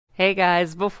Hey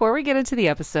guys, before we get into the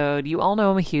episode, you all know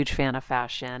I'm a huge fan of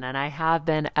fashion, and I have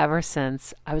been ever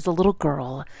since I was a little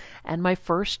girl. And my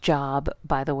first job,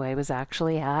 by the way, was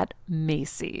actually at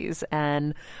Macy's.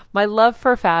 And my love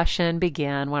for fashion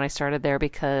began when I started there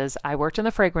because I worked in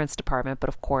the fragrance department, but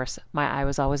of course, my eye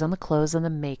was always on the clothes and the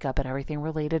makeup and everything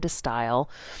related to style.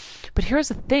 But here's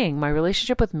the thing, my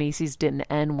relationship with Macy's didn't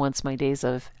end once my days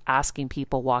of asking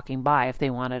people walking by if they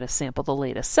wanted to sample the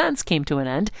latest scents came to an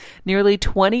end. Nearly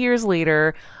 20 years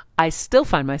later, I still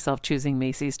find myself choosing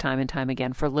Macy's time and time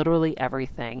again for literally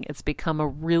everything. It's become a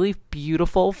really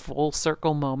beautiful full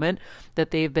circle moment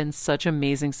that they've been such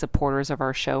amazing supporters of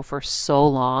our show for so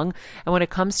long. And when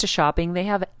it comes to shopping, they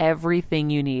have everything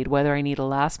you need, whether I need a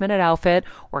last minute outfit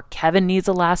or Kevin needs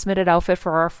a last minute outfit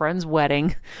for our friend's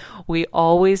wedding. We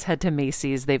always head to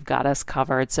Macy's. They've got us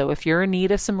covered. So if you're in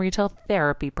need of some retail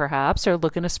therapy, perhaps, or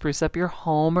looking to spruce up your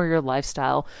home or your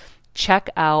lifestyle, check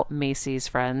out Macy's,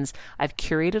 friends. I've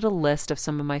curated a list of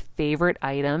some of my favorite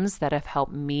items that have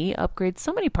helped me upgrade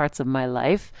so many parts of my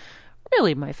life.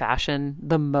 Really, my fashion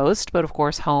the most, but of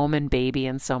course, home and baby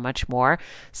and so much more.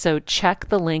 So, check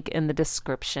the link in the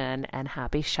description and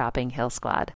happy shopping, Hill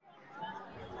Squad.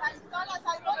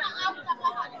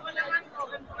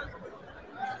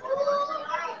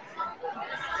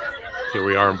 Here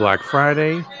we are on Black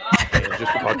Friday, and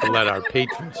just about to let our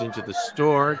patrons into the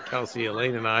store. Kelsey,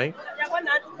 Elaine, and I.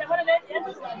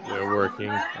 We're working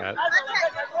at.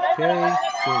 Okay,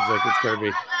 seems like it's going to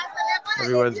be.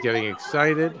 Everyone's getting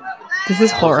excited. This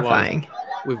is horrifying.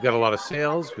 We've got a lot of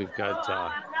sales. We've got.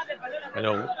 I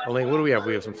know, Elaine. What do we have?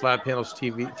 We have some flat panels,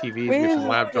 TVs. We have some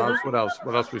laptops. What else?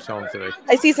 What else are we selling today?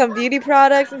 I see some beauty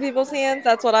products in people's hands.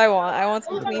 That's what I want. I want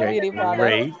some clean beauty products.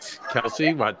 Great,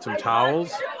 Kelsey. What? Some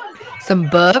towels. Some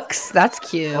books. That's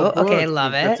cute. Okay,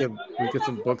 love it. We get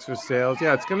some books for sales.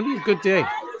 Yeah, it's going to be a good day.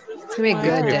 It's going to be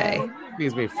a good day. It's going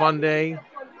to be a fun day.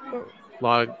 A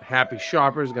lot of happy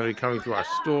shoppers are going to be coming to our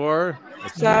store.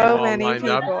 So many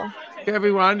people. Okay,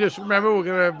 everyone, just remember we're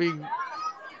going to be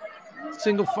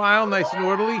single file, nice and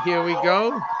orderly. Here we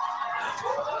go.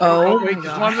 Wait,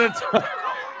 just one at a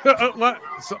time. What?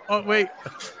 Wait.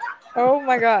 Oh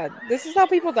my God. This is how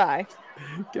people die.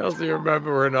 Kelsey,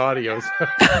 remember we're in audio.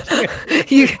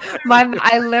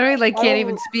 I literally can't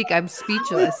even speak. I'm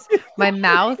speechless. My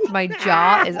mouth, my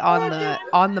jaw is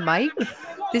on the mic.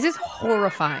 This is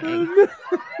horrifying.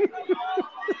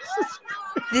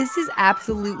 This is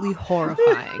absolutely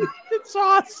horrifying. It's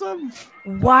awesome.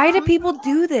 Why do people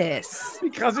do this?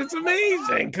 Because it's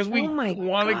amazing. Because we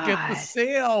want to get the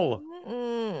sale.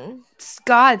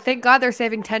 God, thank God they're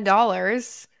saving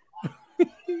 $10.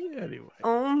 Anyway.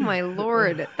 Oh my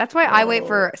Lord. That's why I wait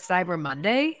for Cyber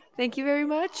Monday. Thank you very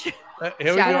much. Here we go.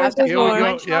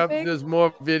 Yeah, there's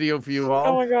more video for you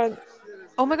all. Oh my God.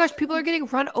 Oh my gosh, people are getting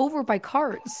run over by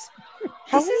carts.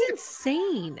 This is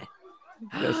insane.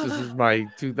 Yes, this is my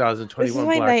 2021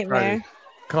 Black Friday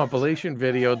compilation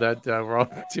video that we're all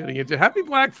tuning into. Happy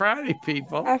Black Friday,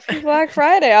 people. Happy Black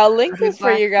Friday. I'll link this for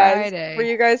you guys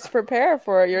to prepare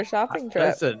for your shopping trip.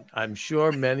 Listen, I'm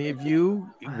sure many of you,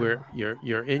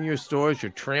 you're in your stores,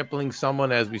 you're trampling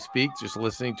someone as we speak, just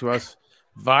listening to us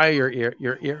via your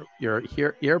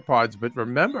earpods. But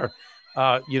remember,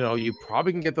 you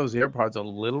probably can get those AirPods a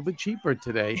little bit cheaper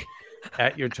today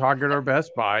at your Target or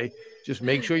Best Buy. Just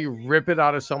make sure you rip it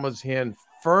out of someone's hand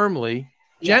firmly.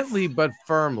 Gently but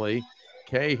firmly.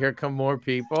 Okay, here come more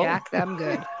people. Jack them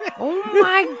good. Oh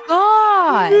my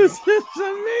God. This is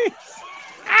amazing.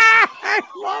 I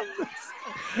love this.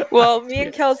 Well, me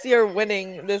and Kelsey are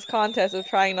winning this contest of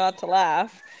trying not to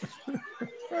laugh.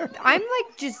 I'm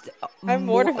I'm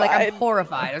mortified. I'm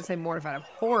horrified. I don't say mortified. I'm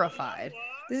horrified.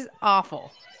 This is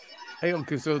awful. Hey,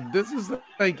 okay, so this is so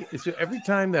every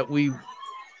time that we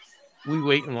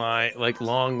wait in line,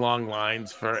 long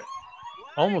lines for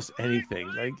almost anything.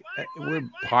 We're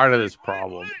part of this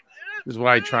problem. This is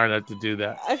why I try not to do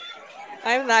that.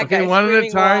 I'm that guy. Okay, one at a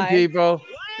time, people.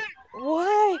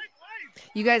 Why?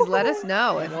 You guys let us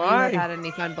know if you have had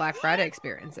any fun Black Friday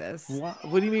experiences.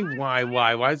 What do you mean, why?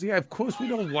 Why is he? Of course we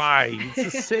know why.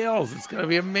 It's the sales. It's going to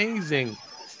be amazing.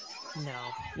 No.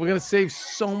 We're going to save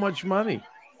so much money.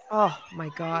 Oh, my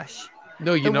gosh.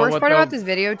 No, the worst part about this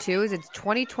video, too, is it's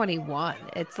 2021.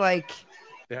 It's like...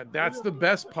 That's the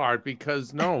best part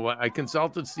because I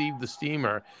consulted Steve the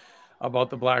Steamer about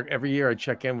the Black. Every year I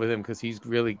check in with him because he's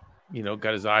really,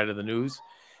 got his eye to the news.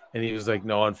 And he was like,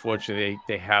 no, unfortunately,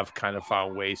 they have kind of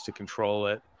found ways to control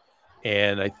it.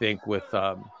 And I think with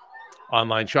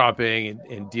online shopping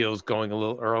and deals going a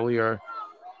little earlier,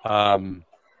 and,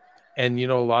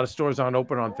 a lot of stores aren't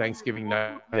open on Thanksgiving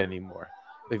night anymore.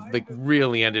 They've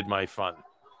really ended my fun.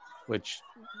 which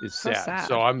is So sad. sad.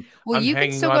 So I'm you can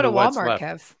hanging still on go to what's Walmart, left.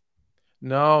 Kev.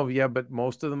 No, yeah, but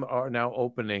most of them are now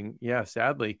opening. Yeah,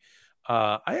 sadly.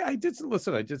 I did some.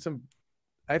 Listen,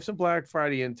 I have some Black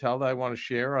Friday intel that I want to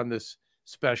share on this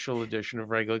special edition of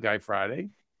Regular Guy Friday.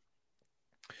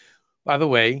 By the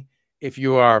way,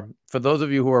 for those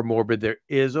of you who are morbid, there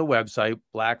is a website,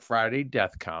 Black Friday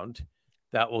Death Count,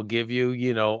 that will give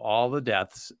you, all the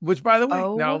deaths, which, by the way,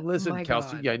 now listen,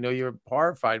 Kelsey, God. I know you're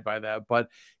horrified by that, but,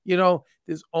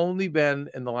 there's only been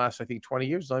in the last, I think, 20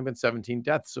 years, there's only been 17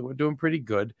 deaths. So we're doing pretty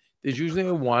good. There's usually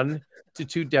 1 to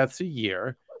 2 deaths a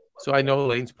year. So I know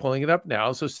Elaine's pulling it up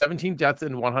now. So 17 deaths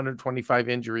and 125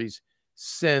 injuries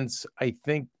since, I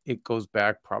think it goes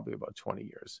back probably about 20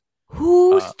 years.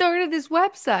 Who started this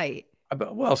website?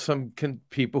 Well, some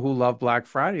people who love Black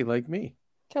Friday like me.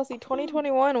 Kelsey,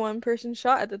 2021, one person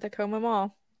shot at the Tacoma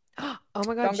Mall. Oh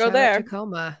my God! Don't go there.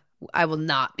 Tacoma. I will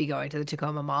not be going to the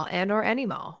Tacoma Mall or any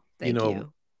mall. Thank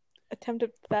you.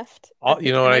 Attempted theft.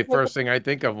 First thing I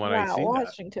think of when I see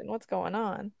Washington, what's going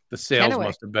on? The sales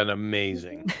must have been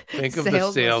amazing. Think of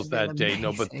the sales that day.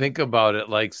 No, but think about it.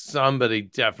 Like somebody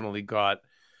definitely got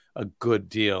a good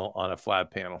deal on a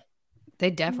flat panel.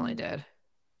 They definitely did.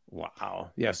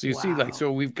 Wow. Yeah. So you see,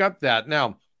 so we've got that.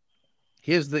 Now,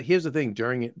 here's the thing.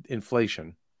 During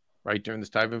inflation, right? During this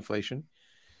time of inflation,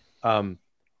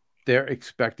 they're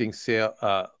expecting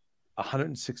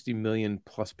 160 million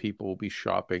plus people will be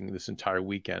shopping this entire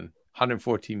weekend.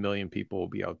 114 million people will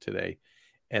be out today.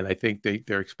 And I think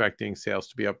they're expecting sales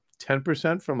to be up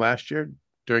 10% from last year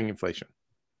during inflation.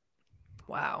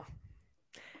 Wow.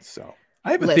 So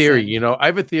I have a theory, I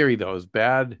have a theory though. It's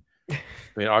bad. I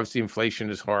mean, obviously inflation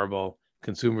is horrible.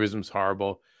 Consumerism is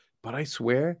horrible. But I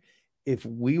swear, if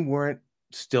we weren't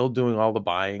still doing all the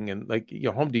buying and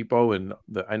Home Depot and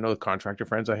I know the contractor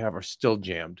friends I have are still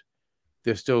jammed.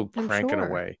 They're still cranking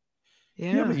away.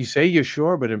 Yeah, but you say you're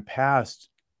sure, but in past,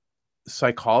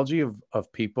 psychology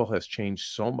of people has changed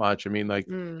so much. I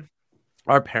mean,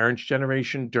 our parents'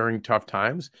 generation during tough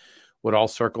times would all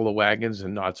circle the wagons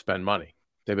and not spend money.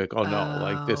 They'd be like, oh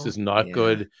no, this is not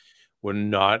good.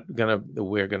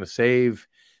 We're gonna save.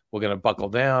 We're gonna buckle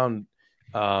down.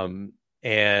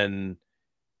 And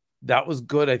that was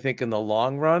good, I think, in the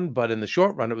long run, but in the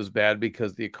short run, it was bad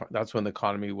because that's when the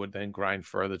economy would then grind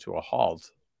further to a halt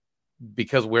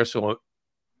because we're so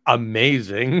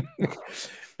amazing.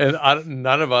 And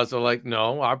none of us are like,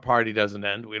 no, our party doesn't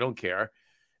end. We don't care.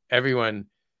 Everyone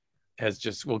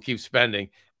we'll keep spending.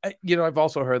 I've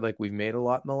also heard we've made a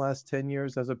lot in the last 10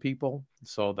 years as a people.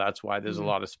 So that's why there's a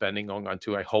lot of spending going on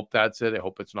too. I hope that's it. I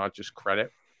hope it's not just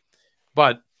credit.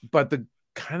 But the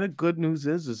kind of good news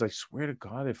is I swear to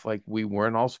God, if we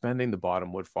weren't all spending, the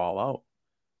bottom would fall out.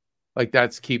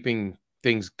 That's keeping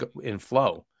things in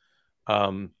flow.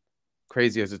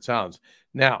 Crazy as it sounds.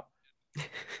 Now,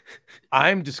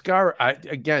 I'm discovered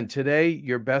again today.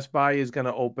 Your Best Buy is going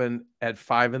to open at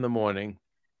 5 a.m,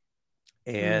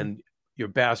 and your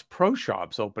Bass Pro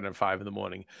Shops open at 5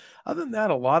 a.m. Other than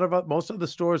that, most of the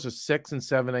stores are 6 and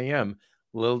 7 a.m.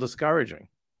 A little discouraging.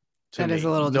 That is a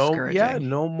little discouraging. Yeah,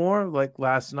 no more like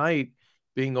last night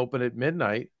being open at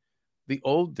midnight. The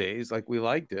old days, we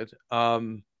liked it.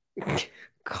 God,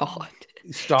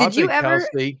 stop did you it, ever?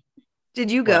 Kelsey. Did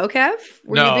you go, Kev?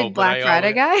 Were you a big Black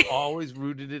Friday guy? Always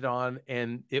rooted it on,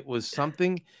 and it was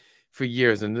something for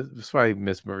years. And this is why I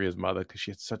miss Maria's mother, because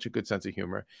she had such a good sense of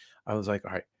humor. I was like,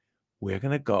 all right, we're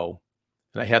gonna go,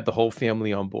 and I had the whole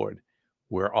family on board.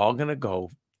 We're all gonna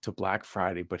go to Black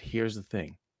Friday, but here's the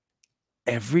thing.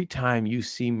 Every time you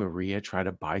see Maria try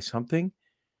to buy something,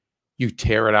 you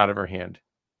tear it out of her hand.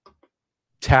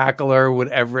 Tackle her,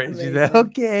 whatever it is.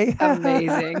 Okay.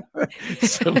 Amazing.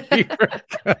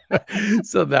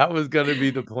 So that was going to be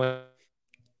the plan.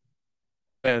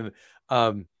 And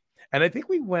I think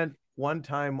we went one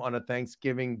time on a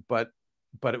Thanksgiving, but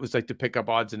it was to pick up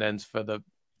odds and ends for the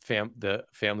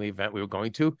family event we were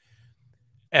going to.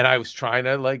 And I was trying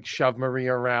to shove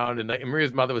Maria around, and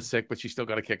Maria's mother was sick, but she still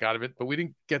got a kick out of it. But we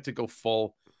didn't get to go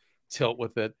full tilt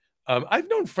with it. I've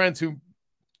known friends who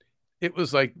it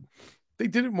was they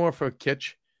did it more for a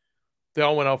kitsch. They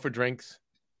all went out for drinks.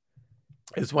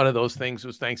 It's one of those things. It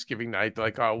was Thanksgiving night.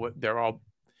 They're all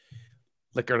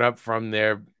liquored up from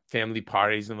their family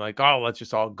parties and let's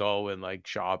just all go and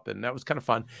shop. And that was kind of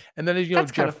fun. And then as you know,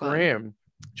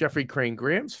 Jeffrey Crane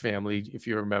Graham's family, if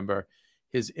you remember,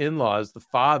 his in-laws, the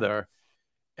father,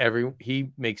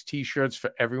 he makes T-shirts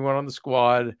for everyone on the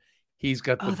squad. He's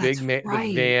got the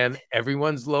the van.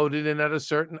 Everyone's loaded in at a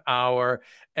certain hour.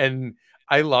 And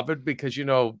I love it because,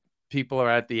 people are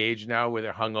at the age now where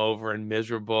they're hungover and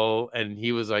miserable. And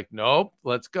he was like, nope,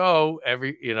 let's go.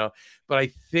 But I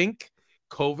think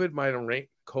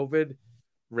COVID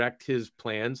wrecked his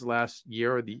plans last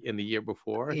year or in the year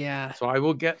before. Yeah. So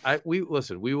we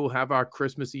will have our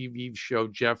Christmas Eve show.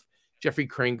 Jeffrey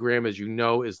Crane Graham, as you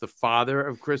know, is the father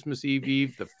of Christmas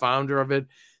Eve, the founder of it.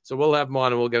 So we'll have him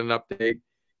on and we'll get an update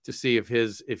to see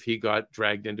if he got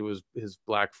dragged into his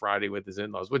Black Friday with his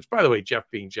in-laws, which, by the way, Jeff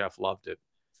being Jeff, loved it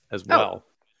as well.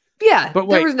 Yeah, but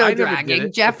there was no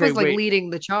dragging. Jeff was leading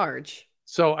the charge.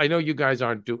 So I know you guys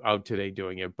aren't out today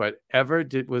doing it, but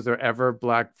was there ever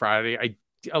Black Friday?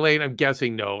 Elaine, I'm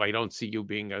guessing no. I don't see you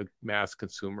being a mass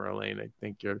consumer, Elaine. I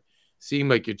think seem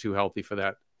like you're too healthy for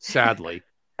that, sadly.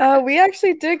 We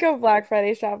actually did go Black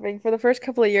Friday shopping for the first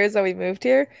couple of years that we moved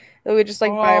here. We would just buy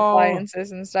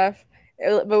appliances and stuff.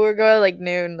 But we were going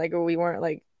noon. We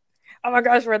weren't oh my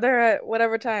gosh, we're there at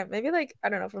whatever time. Maybe I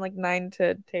don't know, from 9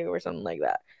 to 2 or something like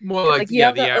that. More you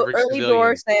have the average early civilian.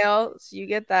 Door sale, so you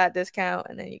get that discount,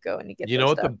 and then you go and you get. You know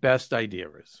what the best idea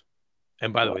is,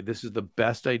 and by the way, this is the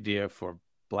best idea for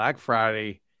Black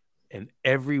Friday and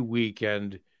every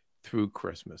weekend through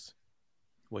Christmas.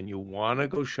 When you want to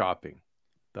go shopping,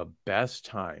 the best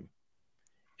time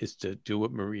is to do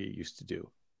what Maria used to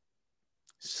do: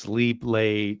 sleep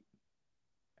late,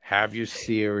 have your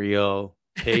cereal.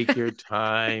 Take your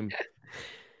time.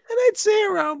 And I'd say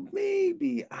around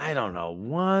maybe, I don't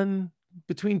know,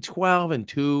 between 12 and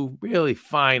 2, really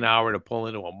fine hour to pull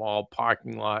into a mall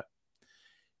parking lot.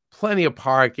 Plenty of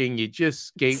parking. You just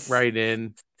skate right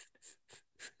in.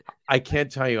 I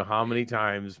can't tell you how many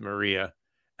times, Maria,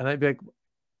 and I'm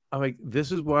like,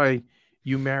 this is why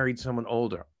you married someone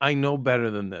older. I know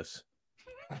better than this.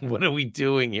 What are we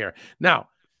doing here? Now,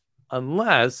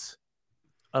 unless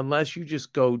you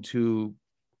just go to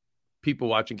People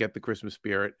Watch and get the Christmas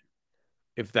spirit,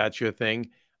 if that's your thing,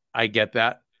 I get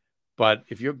that. But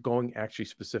if you're going actually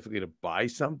specifically to buy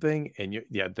something, and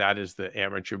that is the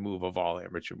amateur move of all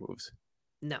amateur moves.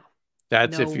 No,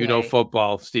 that's if you know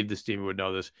football. Steve the Steamer would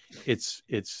know this. It's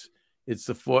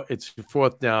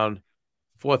fourth down,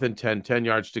 4th and 10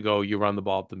 yards to go. You run the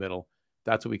ball up the middle.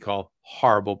 That's what we call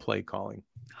horrible play calling.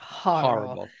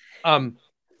 Horrible.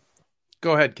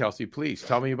 Go ahead, Kelsey, please.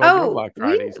 Tell me about your Black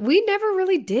Fridays. We never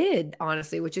really did,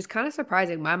 honestly, which is kind of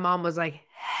surprising. My mom was like,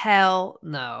 hell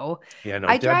no. Yeah, no,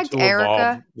 I dragged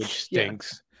Erica. Which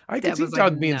stinks. Yeah. I can see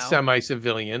Doug being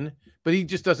semi-civilian, but he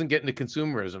just doesn't get into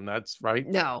consumerism. That's right.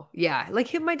 No, yeah.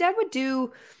 My dad would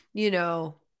do,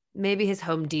 maybe his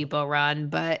Home Depot run,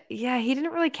 but yeah, he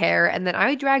didn't really care. And then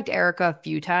I dragged Erica a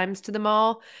few times to the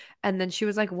mall, and then she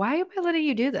was like, why am I letting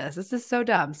you do this? This is so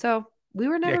dumb. So we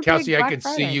were never. Yeah, Kelsey, I could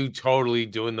see you totally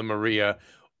doing the Maria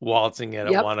waltzing at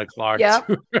 1 o'clock.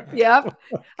 Yep.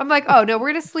 I'm like, oh no, we're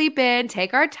gonna sleep in,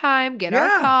 take our time, get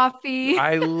our coffee.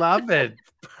 I love it.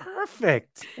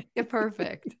 Perfect. Yeah,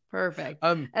 perfect.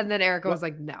 And then Erica was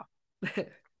like, no.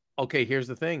 Okay, here's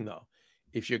the thing though.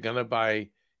 If you're gonna buy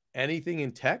anything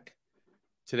in tech,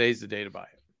 today's the day to buy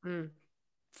it.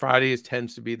 Friday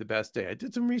tends to be the best day. I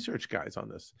did some research, guys, on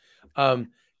this.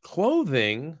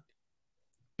 Clothing.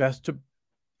 Best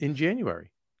in January.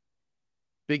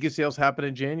 Biggest sales happen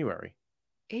in January.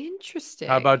 Interesting.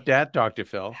 How about that, Dr.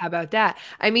 Phil? How about that?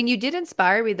 I mean, you did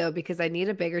inspire me though, because I need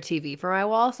a bigger TV for my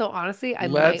wall. So honestly, I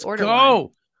might order one.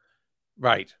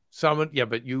 Right.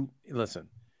 But you listen.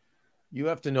 You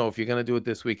have to know if you're going to do it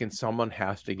this weekend, someone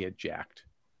has to get jacked.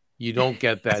 You don't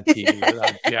get that TV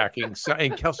without jacking.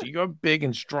 And Kelsey, you're big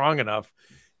and strong enough.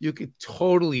 You could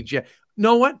totally jack.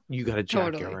 Know what? You got to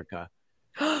jack Erica.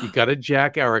 You got to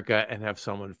jack Erica and have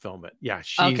someone film it. Yeah,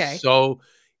 she's so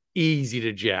easy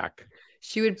to jack.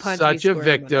 She would punch such me a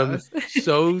victim.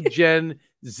 So Gen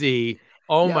Z.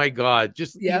 Oh my God!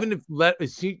 Even if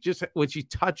when she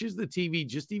touches the TV,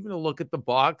 just even to look at the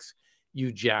box,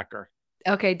 you jack her.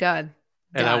 Okay, done.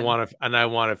 And I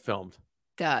want it filmed.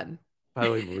 Done. By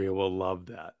the way, Maria will love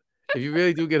that. If you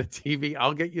really do get a TV,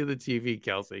 I'll get you the TV,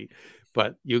 Kelsey.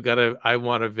 But I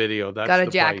want a video. That's gotta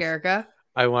jack price. Erica.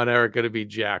 I want Erica to be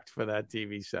jacked for that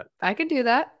TV set. I can do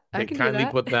that. I can kindly do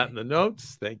that. Put that in the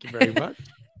notes. Thank you very much.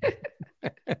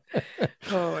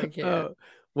 Oh, I can't.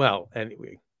 Well,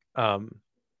 anyway,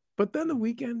 but then the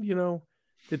weekend,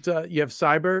 it's you have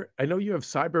Cyber. I know you have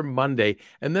Cyber Monday,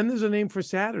 and then there's a name for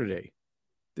Saturday.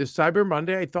 There's Cyber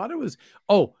Monday. I thought it was.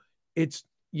 Oh, it's.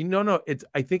 No, it's.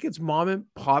 I think it's Mom and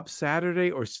Pop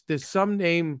Saturday, or there's some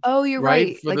name. Oh, you're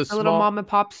right. Like the little mom and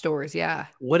pop stores. Yeah.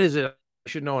 What is it? I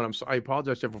should know, and I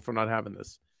apologize to everyone for not having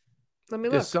this. Let me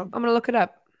look. I'm gonna look it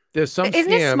up. There's some.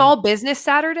 Isn't it Small Business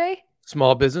Saturday?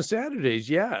 Small Business Saturdays,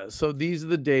 yeah. So these are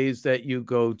the days that you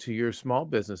go to your small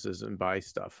businesses and buy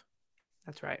stuff.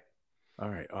 That's right. All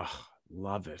right. Oh,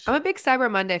 love it. I'm a big Cyber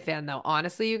Monday fan, though.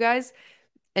 Honestly, you guys,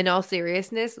 in all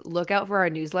seriousness, look out for our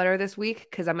newsletter this week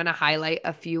because I'm going to highlight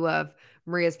a few of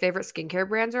Maria's favorite skincare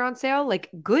brands are on sale, like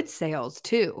good sales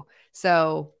too.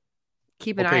 So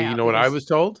keep an eye Okay, you out know what I because was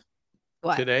told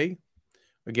what? today?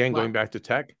 Again, going What? back to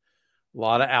tech, a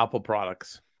lot of Apple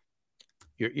products.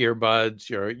 Your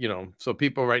earbuds, so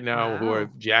people right now who are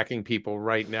Wow. jacking people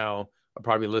right now are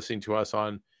probably listening to us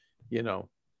on,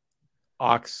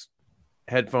 aux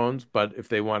headphones. But if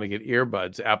they want to get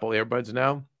earbuds, Apple earbuds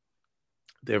now,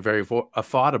 they're very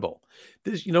affordable.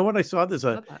 This, you know what I saw? There's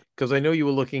Love that. because I know you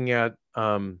were looking at,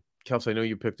 Kelsey, I know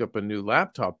you picked up a new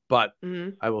laptop, but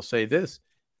Mhm. I will say this,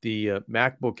 the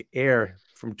MacBook Air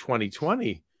from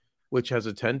 2020, which has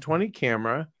a 1020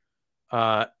 camera,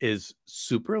 is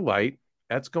super light.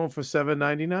 That's going for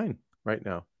 $799 right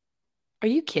now. Are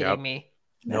you kidding Yep. me?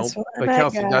 That's Nope. what But I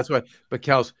Kelsey, got. that's why. But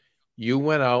Kelsey, you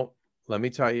went out. Let me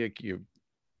tell you,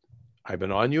 I've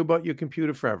been on you about your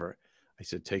computer forever. I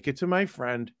said, take it to my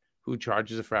friend who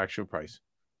charges a fraction of price.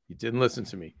 You didn't listen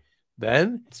to me.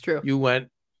 Then It's true. you went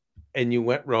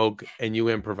rogue and you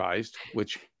improvised,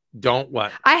 which don't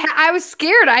what? I was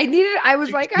scared. I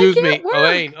was like, I Excuse can't me,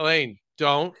 work. Elaine,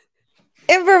 don't.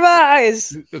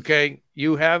 Improvise. Okay,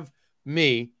 you have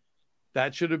me.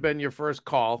 That should have been your first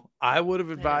call. I would have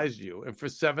advised you, and for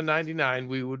 $799,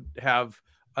 we would have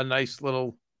a nice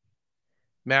little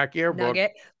Mac Airbook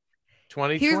Nugget.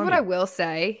 2020. Here's what I will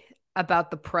say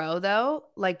about the Pro though.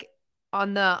 Like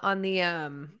on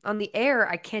the Air,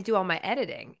 I can't do all my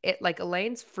editing. It like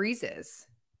Elaine's freezes.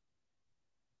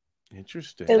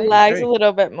 Interesting. It lags Okay. a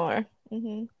little bit more.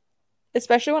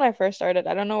 Especially when I first started.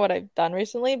 I don't know what I've done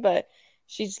recently, but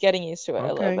she's getting used to it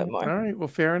a little bit more. All right. Well,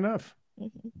 fair enough.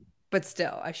 But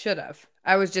still, I should have.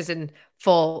 I was just in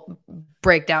full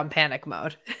breakdown panic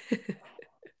mode.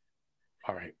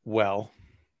 All right. Well,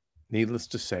 needless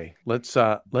to say, let's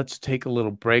take a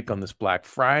little break on this Black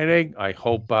Friday. I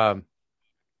hope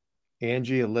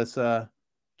Angie, Alyssa,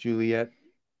 Juliet,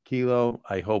 Kilo,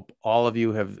 I hope all of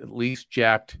you have at least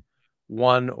jacked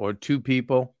one or two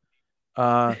people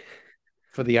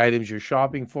for the items you're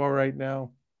shopping for right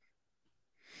now.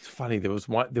 It's funny. There was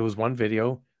one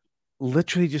video,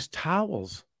 literally just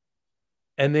towels,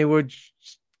 and they were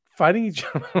fighting each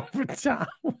other over towels.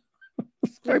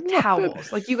 Like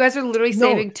towels. Like you guys are literally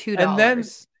saving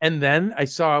 $2. And then I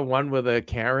saw one with a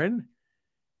Karen.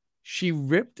 She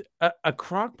ripped a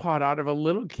crock pot out of a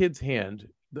little kid's hand.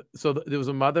 So there was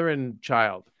a mother and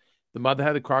child. The mother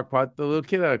had a crock pot. The little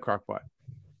kid had a crock pot.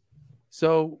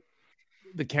 So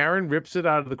the Karen rips it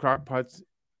out of the crock pot's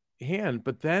hand.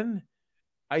 But then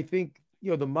I think,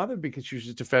 the mother, because she was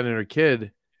just defending her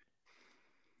kid,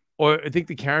 or I think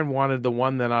the Karen wanted the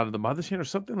one then out of the mother's hand or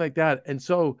something like that. And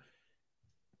so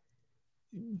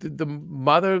the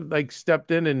mother like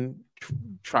stepped in and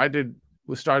started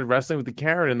wrestling with the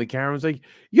Karen, and the Karen was like,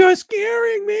 "You're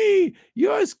scaring me!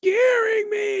 You're scaring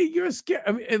me! You're scared."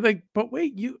 I mean, like, but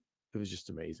wait, it was just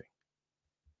amazing.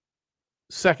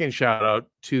 Second shout out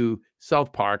to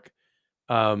South Park.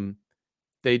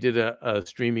 They did a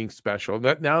streaming special.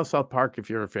 Now South Park, if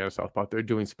you're a fan of South Park, they're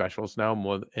doing specials now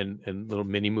more and little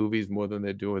mini movies more than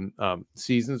they're doing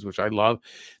seasons, which I love.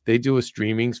 They do a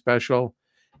streaming special,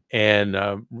 and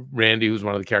Randy, who's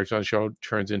one of the characters on the show,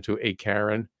 turns into a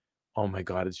Karen. Oh my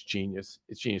God, it's genius.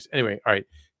 It's genius. Anyway, all right.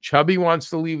 Chubby wants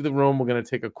to leave the room. We're going to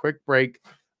take a quick break.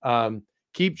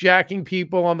 Keep jacking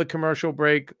people on the commercial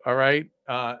break. All right.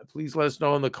 Please let us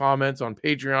know in the comments on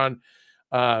Patreon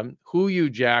who you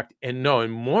jacked, and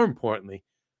more importantly,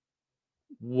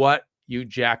 what you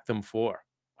jacked them for.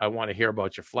 I want to hear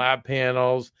about your flab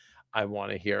panels. I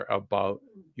want to hear about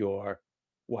your,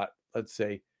 let's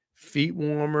say, feet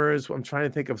warmers. I'm trying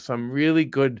to think of some really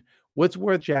good. What's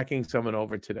worth jacking someone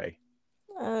over today?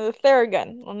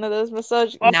 Theragun, one of those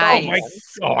massage.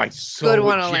 Nice. I so Good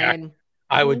one, would jack. Elaine.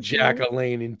 I would jack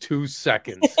Elaine in 2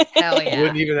 seconds. Hell yeah.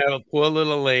 Wouldn't even have a poor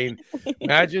little Elaine.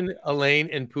 Imagine Elaine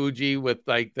and Pooji with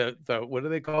like the what are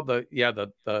they called? The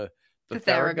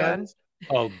Theraguns.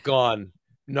 Oh, gone.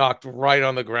 Knocked right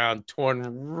on the ground, torn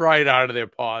right out of their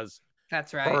paws.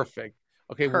 That's right. Perfect.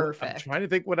 Okay, Perfect. I'm trying to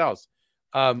think what else.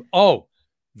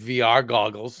 VR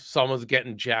goggles. Someone's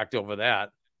getting jacked over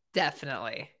that.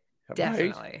 Definitely. Right?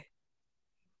 Definitely.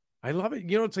 I love it.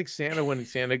 It's like Santa when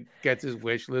Santa gets his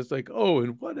wish list, like, oh,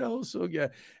 and what else? So yeah,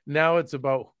 now it's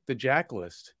about the jack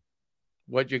list.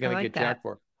 What you're going to get jacked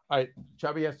for. All right,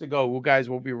 Chubby has to go. Well, guys,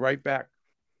 we'll be right back.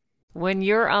 When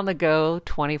you're on the go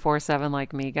 24/7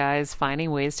 like me, guys, finding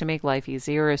ways to make life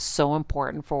easier is so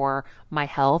important for my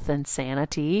health and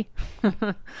sanity.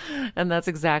 And that's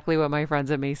exactly what my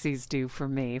friends at Macy's do for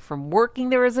me. From working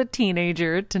there as a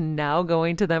teenager to now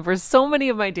going to them for so many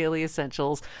of my daily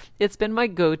essentials, it's been my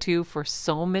go-to for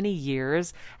so many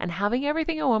years. And having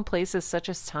everything in one place is such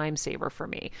a time saver for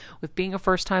me. With being a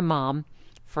first-time mom,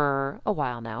 for a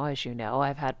while now, as you know,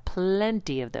 I've had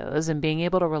plenty of those, and being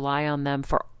able to rely on them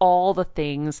for all the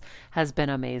things has been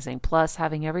amazing. Plus,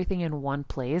 having everything in one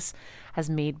place has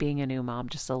made being a new mom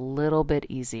just a little bit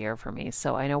easier for me.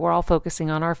 So I know we're all focusing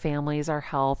on our families, our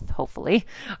health, hopefully,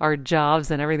 our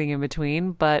jobs, and everything in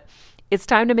between, but it's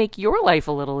time to make your life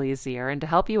a little easier. And to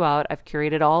help you out, I've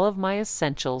curated all of my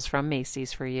essentials from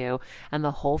Macy's for you and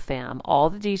the whole fam. All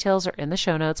the details are in the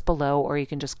show notes below, or you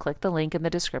can just click the link in the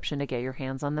description to get your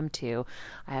hands on them too.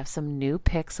 I have some new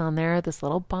picks on there. This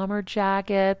little bomber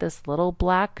jacket, this little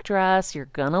black dress. You're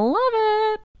gonna love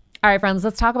it. All right, friends,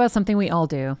 let's talk about something we all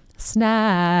do.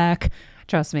 Snack.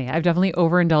 Trust me, I've definitely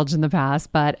overindulged in the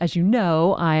past, but as you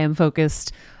know, I am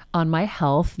focused on my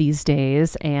health these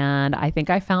days, and I think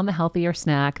I found the healthier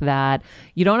snack that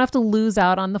you don't have to lose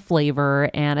out on the flavor,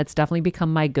 and it's definitely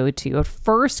become my go-to. It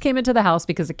first came into the house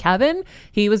because of Kevin.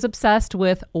 He was obsessed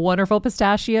with Wonderful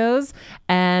Pistachios,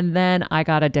 and then I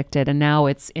got addicted, and now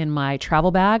it's in my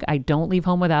travel bag. I don't leave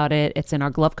home without it. It's in our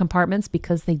glove compartments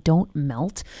because they don't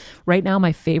melt. Right now,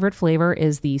 my favorite flavor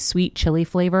is the sweet chili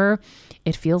flavor.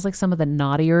 It feels like some of the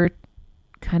naughtier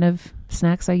kind of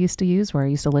snacks I used to use, where I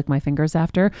used to lick my fingers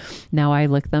after. Now I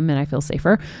lick them and I feel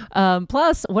safer.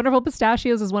 Plus, Wonderful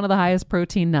Pistachios is one of the highest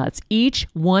protein nuts. Each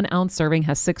 1 ounce serving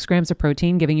has 6 grams of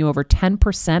protein, giving you over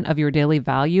 10% of your daily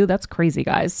value. That's crazy,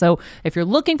 guys. So if you're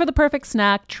looking for the perfect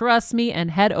snack, trust me and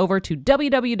head over to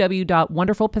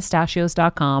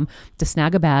www.wonderfulpistachios.com to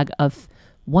snag a bag of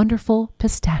Wonderful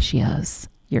Pistachios.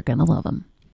 You're going to love them.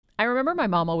 I remember my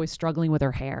mom always struggling with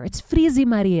her hair. It's Frizi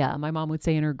Maria, my mom would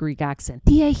say in her Greek accent.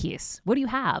 Diehis, what do you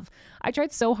have? I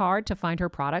tried so hard to find her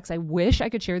products. I wish I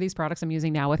could share these products I'm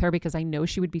using now with her because I know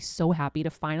she would be so happy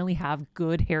to finally have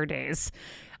good hair days.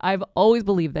 I've always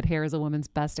believed that hair is a woman's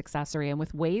best accessory, and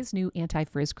with Ouai's new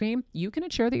anti-frizz cream, you can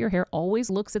ensure that your hair always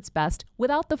looks its best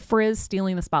without the frizz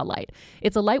stealing the spotlight.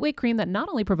 It's a lightweight cream that not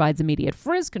only provides immediate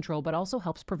frizz control, but also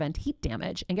helps prevent heat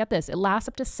damage. And get this, it lasts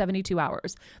up to 72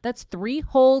 hours. That's 3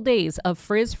 whole days of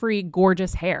frizz-free,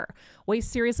 gorgeous hair. Ouai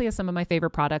seriously has some of my favorite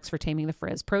products for taming the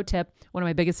frizz. Pro tip, one of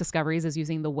my biggest discoveries is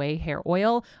using the Ouai hair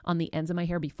oil on the ends of my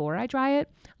hair before I dry it.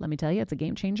 Let me tell you, it's a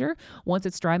game changer. Once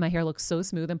it's dry, my hair looks so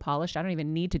smooth and polished, I don't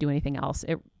even need to do anything else.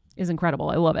 It is incredible.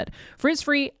 I love it.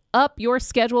 Frizz-free, up your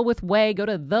schedule with Ouai. Go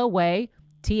to the Ouai,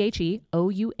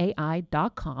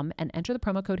 TheOuai.com, and enter the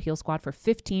promo code HealSquad for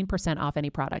 15% off any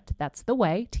product. That's the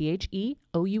Ouai,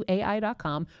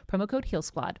 TheOuai.com, promo code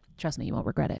HealSquad. Trust me, you won't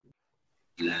regret it.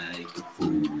 Like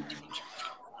food.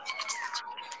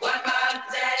 What about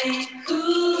Daddy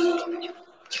Cool?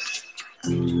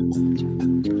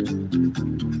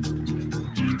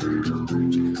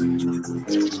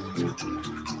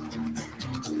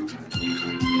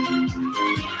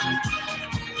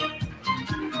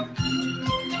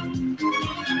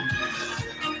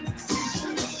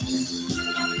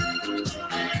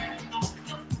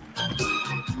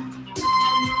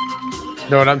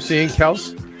 Know what I'm seeing,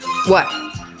 Kels? What?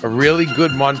 A really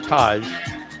good montage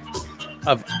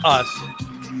of us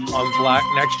on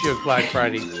next year's Black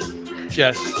Friday,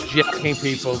 just jacking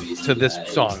people to this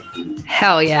song.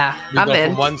 Hell yeah. We I'm go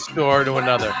in. from one store to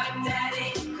another.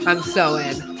 I'm so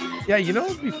in. Yeah, you know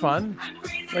what'd be fun?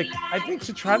 Like, I think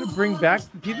to try to bring back,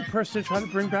 be the person to try to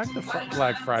bring back the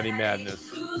Black Friday madness.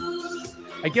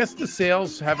 I guess the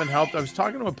sales haven't helped. I was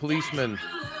talking to a policeman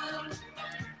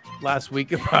last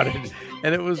week about it,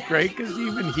 and it was great because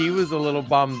even he was a little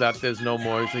bummed that there's no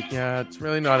more. He's like, yeah, it's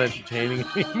really not entertaining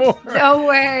anymore. No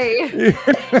way.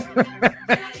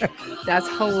 That's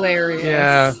hilarious.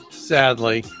 Yeah,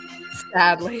 sadly.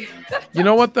 Sadly. You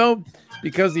know what, though?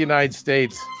 Because the United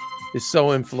States is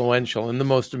so influential in the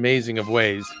most amazing of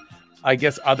ways, I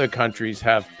guess other countries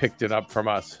have picked it up from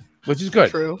us, which is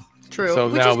good. True. So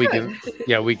Which now is we good.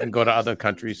 we can go to other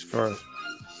countries for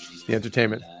the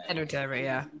entertainment. Entertainment,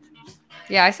 yeah.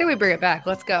 Yeah, I say we bring it back.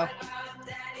 Let's go.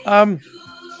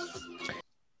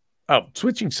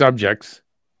 Switching subjects,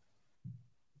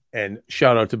 and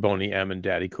shout out to Boney M and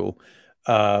Daddy Cool.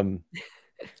 All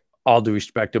due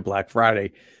respect to Black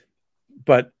Friday,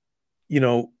 but you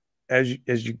know, as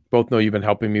you both know, you've been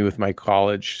helping me with my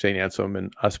college, St. Anselm,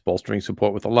 and us bolstering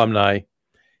support with alumni,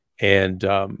 and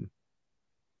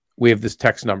we have this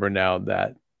text number now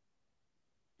that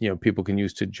people can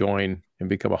use to join and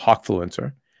become a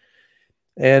Hawkfluencer.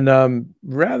 And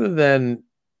rather than,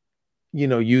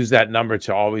 use that number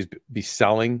to always be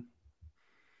selling,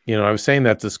 I was saying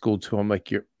that to school too. I'm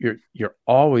like, you're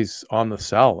always on the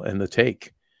sell and the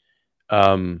take.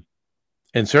 And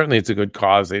certainly it's a good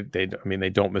cause. They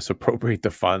don't misappropriate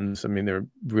the funds. I mean, they're a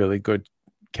really good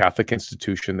Catholic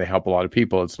institution. They help a lot of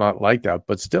people. It's not like that,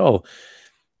 but still,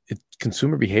 it's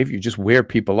consumer behavior. You just wear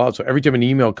people out. So every time an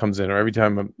email comes in, or every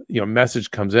time a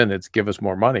message comes in, it's give us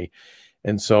more money.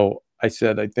 And so I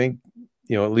said, I think,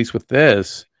 at least with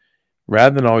this,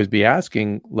 rather than always be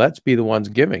asking, let's be the ones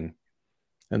giving.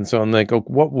 And so I'm like, oh,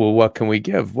 what can we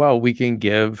give? Well, we can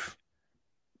give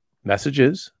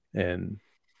messages and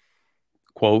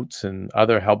quotes and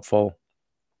other helpful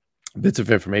bits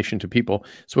of information to people.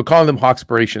 So we're calling them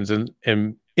Hawkspirations.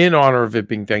 And in honor of it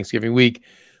being Thanksgiving week,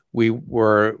 we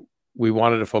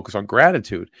wanted to focus on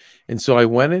gratitude. And so I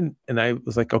went in and I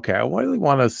was like, okay, I really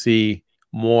want to see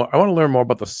more. I want to learn more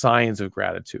about the science of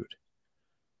gratitude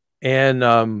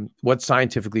and what's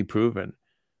scientifically proven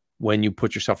when you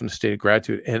put yourself in a state of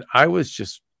gratitude. And I was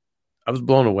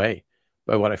blown away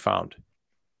by what I found.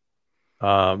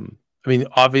 I mean,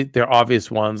 there are obvious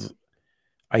ones.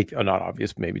 Are not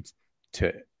obvious, maybe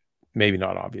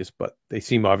not obvious, but they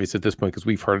seem obvious at this point because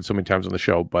we've heard it so many times on the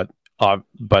show. But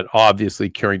obviously,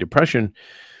 curing depression.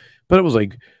 But it was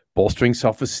like bolstering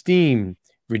self-esteem,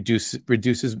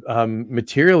 reduces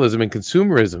materialism and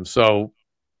consumerism. So,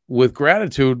 with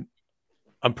gratitude,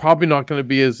 I'm probably not going to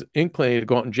be as inclined to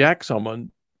go out and jack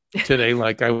someone today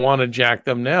like I want to jack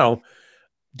them now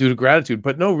due to gratitude.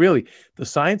 But no, really, the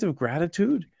science of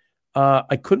gratitude.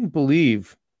 I couldn't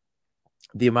believe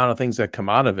the amount of things that come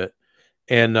out of it.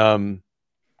 And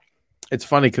it's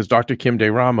funny because Dr. Kim De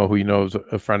Rama, who is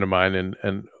a friend of mine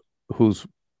and whose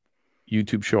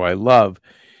YouTube show I love,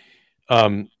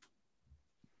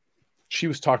 she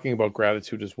was talking about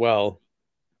gratitude as well.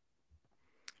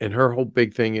 And her whole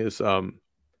big thing is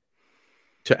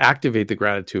to activate the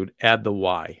gratitude, add the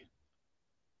why.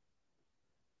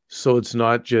 So it's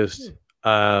not just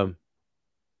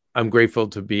I'm grateful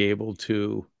to be able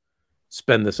to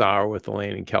spend this hour with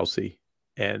Elaine and Kelsey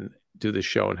and do this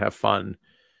show and have fun.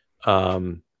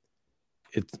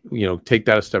 It's, take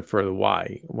that a step further.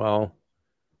 Why? Well,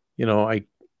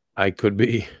 I could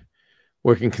be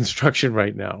working construction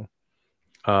right now.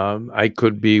 I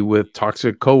could be with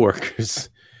toxic coworkers.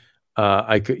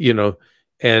 I could,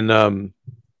 and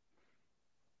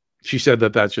she said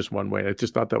that that's just one way. I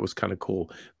just thought that was kind of cool.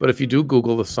 But if you do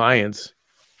Google the science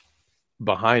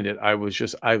behind it, I was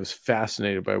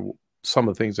fascinated by some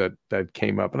of the things that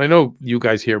came up. And I know you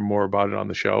guys hear more about it on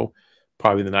the show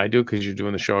probably than I do because you're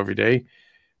doing the show every day.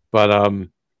 But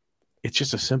it's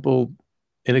just a simple,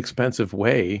 inexpensive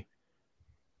way,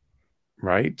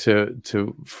 right,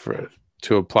 to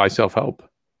apply self-help.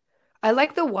 I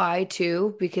like the why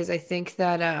too, because I think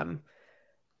that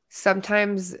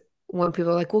sometimes when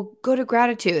people are like, well, go to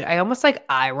gratitude, I almost like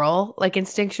eye roll, like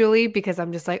instinctually, because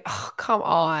I'm just like, oh, come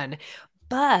on.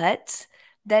 But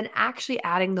then actually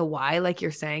adding the why, like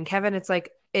you're saying, Kevin, it's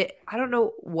like, I don't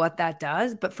know what that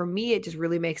does, but for me, it just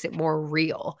really makes it more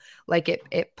real. Like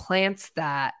it plants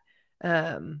that,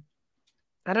 I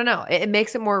don't know, it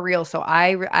makes it more real. So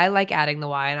I like adding the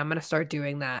why, and I'm going to start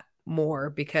doing that more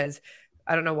because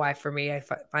I don't know why for me, I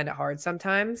find it hard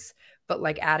sometimes, but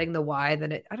like adding the why,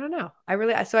 then I don't know. I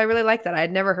really like that. I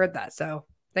had never heard that. So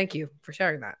thank you for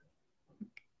sharing that.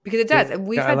 Because it does. And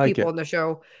we've had like people on the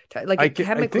show, it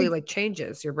chemically like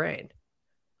changes your brain.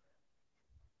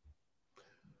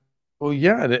 Well,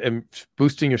 yeah, and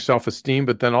boosting your self-esteem,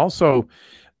 but then also,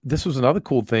 this was another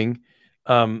cool thing,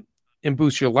 and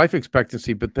boosts your life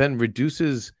expectancy, but then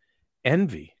reduces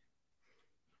envy.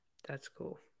 That's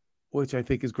cool. Which I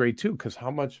think is great too, because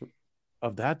how much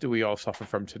of that do we all suffer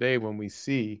from today when we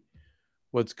see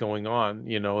what's going on?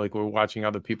 Like we're watching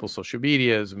other people's social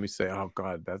medias and we say, oh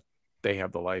God, that they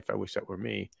have the life. I wish that were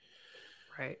me.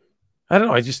 Right. I don't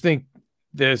know. I just think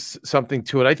there's something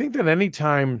to it. I think that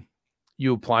anytime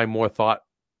you apply more thought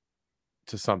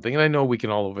to something, and I know we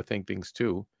can all overthink things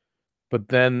too, but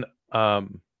then I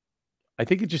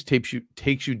think it just takes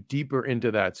you deeper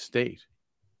into that state.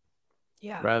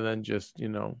 Yeah. Rather than just,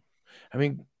 I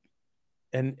mean,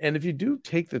 and if you do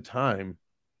take the time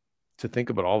to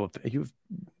think about all of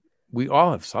we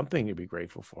all have something to be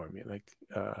grateful for. I mean, like,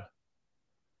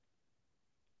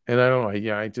 and I don't know.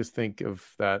 Yeah, I just think of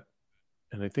that,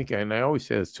 and I think, and I always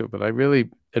say this too, but I really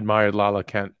admired Lala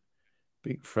Kent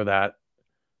for that.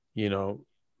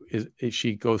 Is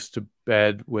she goes to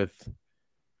bed with,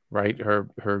 right, her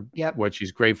yep. what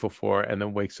she's grateful for, and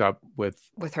then wakes up with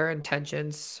her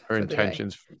intentions.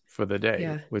 For the day,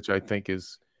 yeah. which I think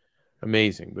is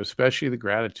amazing, but especially the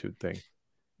gratitude thing.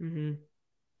 Mm-hmm.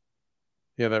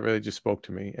 Yeah, that really just spoke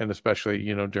to me, and especially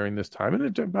during this time.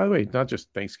 And by the way, not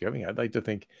just Thanksgiving. I'd like to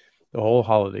think the whole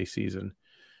holiday season.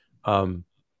 I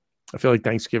feel like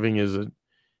Thanksgiving is a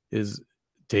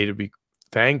day to be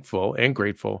thankful and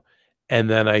grateful, and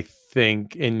then I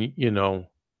think, and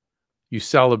you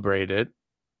celebrate it,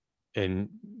 and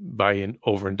by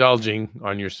overindulging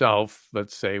on yourself,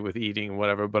 let's say with eating and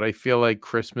whatever. But I feel like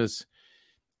Christmas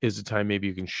is a time maybe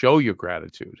you can show your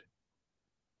gratitude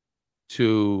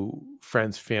to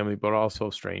friends, family, but also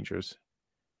strangers,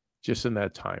 just in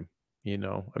that time.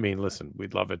 I mean, listen,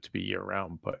 we'd love it to be year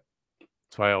round, but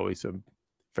that's why I always am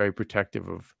very protective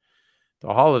of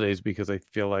the holidays, because I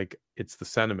feel like it's the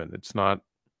sentiment. It's not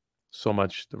so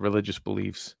much the religious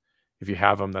beliefs. If you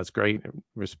have them, that's great.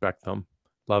 Respect them.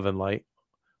 Love and light,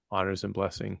 honors and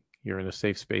blessing. You're in a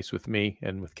safe space with me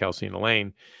and with Kelsey and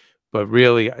Elaine. But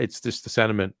really, it's just the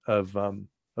sentiment of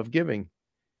giving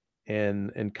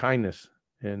and kindness.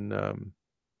 And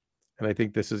I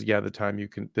think this is the time you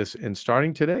can and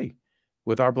starting today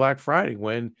with our Black Friday,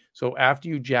 so after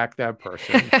you jack that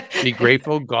person, be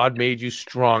grateful God made you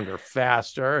stronger,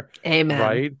 faster,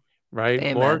 Amen. right,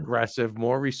 Amen. more aggressive,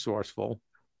 more resourceful.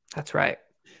 That's right.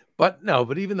 But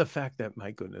even the fact that,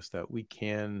 my goodness, that we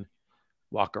can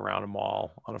walk around a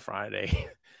mall on a Friday,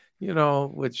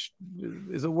 which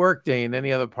is a work day in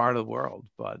any other part of the world,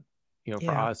 but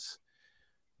for us,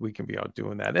 we can be out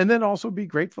doing that, and then also be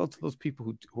grateful to those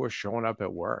people who are showing up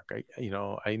at work.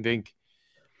 I think.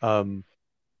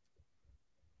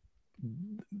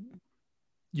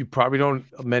 You probably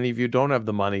many of you don't have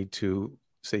the money to,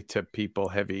 say, tip people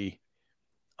heavy,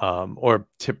 or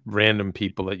tip random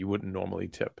people that you wouldn't normally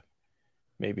tip.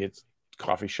 Maybe it's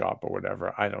coffee shop or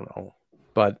whatever. I don't know.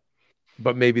 But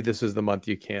maybe this is the month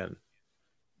you can.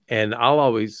 And I'll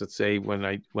always say when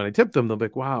I tip them, they'll be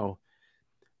like, wow,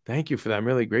 thank you for that. I'm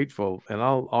really grateful. And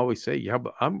I'll always say, yeah,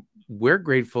 but we're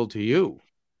grateful to you,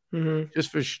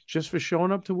 just for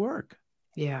showing up to work.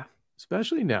 Yeah.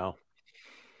 Especially now,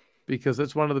 because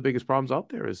that's one of the biggest problems out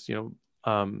there is,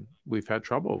 we've had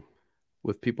trouble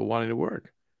with people wanting to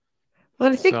work. Well,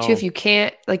 and I think too, if you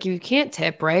can't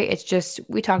tip, right? It's just,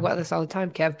 we talk about this all the time,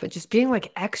 Kev, but just being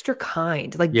like extra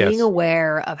kind, like being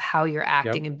aware of how you're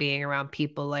acting and being around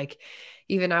people. Like,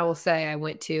 even I will say, I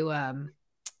went to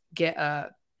get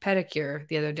a pedicure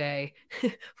the other day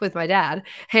with my dad,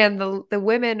 and the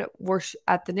women were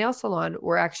at the nail salon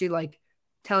were actually like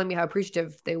telling me how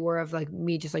appreciative they were of like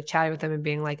me just like chatting with them and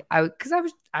being like, I was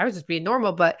just being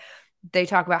normal. But they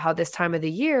talk about how this time of the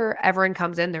year, everyone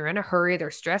comes in, they're in a hurry, they're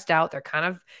stressed out, they're kind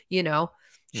of,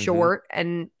 short.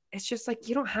 And it's just like,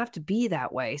 you don't have to be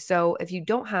that way. So if you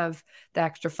don't have the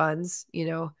extra funds,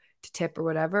 to tip or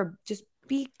whatever, just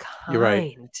be kind. You're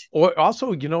right. Or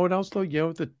also, you know what else though?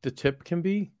 The tip can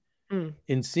be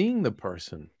in seeing the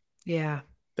person. Yeah.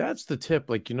 That's the tip.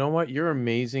 Like, you know what? You're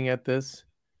amazing at this.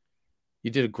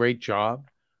 You did a great job.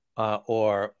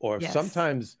 Or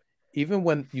sometimes even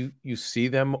when you see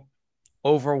them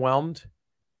overwhelmed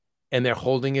and they're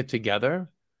holding it together,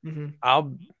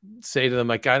 I'll say to them,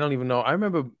 like, I don't even know. I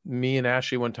remember me and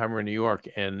Ashley one time were in New York,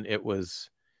 and it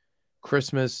was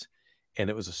Christmas, and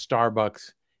it was a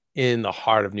Starbucks in the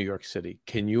heart of New York City.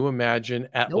 Can you imagine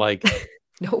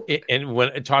Nope. And when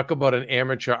I talk about an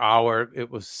amateur hour,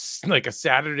 it was like a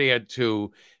Saturday at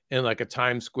 2 in like a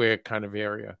Times Square kind of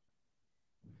area.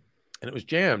 And it was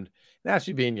jammed. And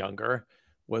Ashley, being younger,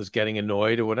 was getting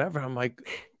annoyed or whatever. I'm like,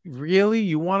 really?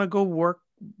 You want to go work?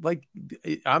 Like,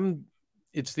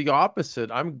 it's the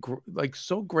opposite. I'm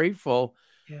so grateful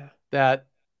that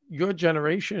your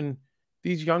generation,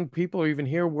 these young people are even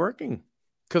here working,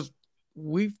 because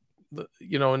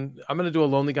and I'm going to do a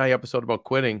Lonely Guy episode about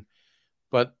quitting,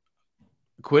 but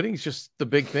quitting is just the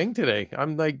big thing today.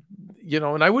 I'm like,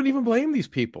 and I wouldn't even blame these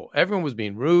people. Everyone was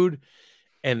being rude,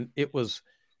 and it was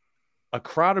a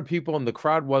crowd of people, and the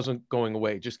crowd wasn't going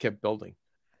away. It just kept building.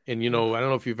 And, I don't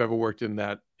know if you've ever worked in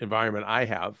that environment. I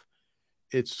have.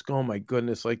 It's, oh my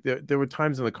goodness. Like there were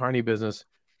times in the carny business,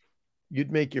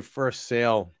 you'd make your first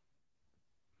sale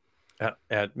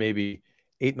at maybe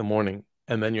 8 a.m,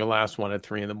 and then your last one at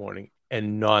 3 a.m,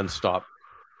 and nonstop.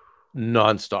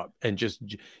 And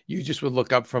you just would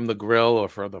look up from the grill or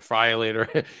from the fryer later,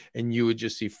 and you would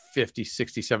just see 50,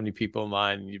 60, 70 people in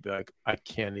line. And you'd be like, I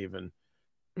can't even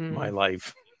my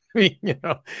life,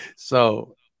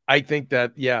 So I think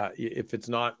that, if it's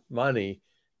not money,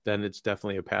 then it's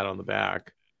definitely a pat on the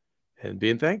back and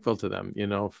being thankful to them,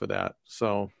 for that.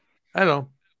 So I don't know.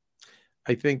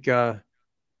 I think, and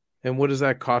what does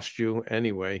that cost you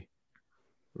anyway?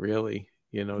 Really,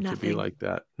 Nothing. To be like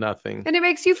that? Nothing. And it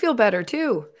makes you feel better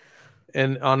too.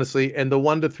 And honestly, and the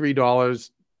 $1 to $3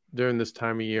 during this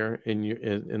time of year in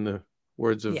the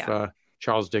words of Yeah.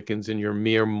 Charles Dickens, in your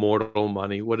mere mortal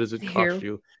money? What does it cost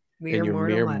you in your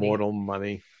mere mortal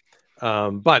money?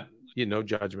 But no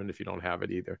judgment if you don't have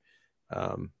it either.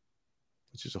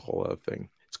 It's just a whole other thing.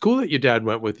 It's cool that your dad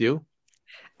went with you.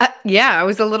 Yeah, I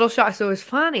was a little shocked. So it was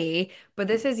funny, but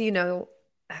this is,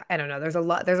 I don't know. There's a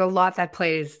lot that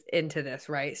plays into this,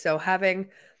 right? So having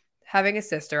a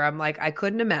sister, I'm like, I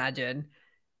couldn't imagine.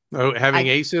 Oh, having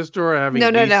I a sister or having no,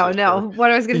 a sister? no.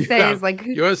 What I was gonna say Yeah, is like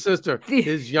your sister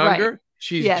is younger. right.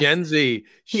 She's Yes. Gen Z.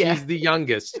 Yeah. She's the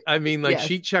youngest. I mean, like Yes.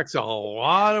 she checks a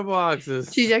lot of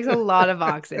boxes. She checks a lot of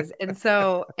boxes. And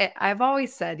so I've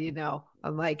always said,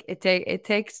 I'm like, it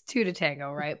takes two to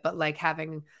tango, right? But like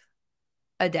having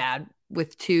a dad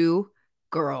with two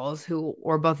girls who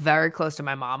were both very close to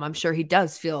my mom, I'm sure he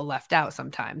does feel left out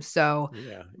sometimes. So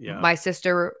Yeah. my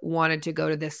sister wanted to go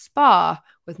to this spa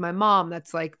with my mom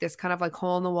that's like this kind of like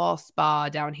hole in the wall spa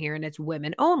down here, and it's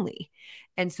women only.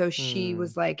 And so she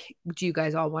was like, do you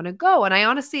guys all want to go? And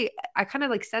I kind of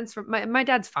like sense from my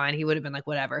dad's fine. He would have been like,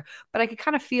 whatever. But I could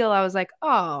kind of feel, I was like,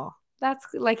 oh, that's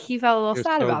like, he felt a little You're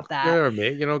sad so about that. clear,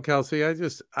 mate. Kelsey,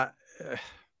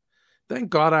 thank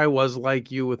God I was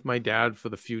like you with my dad for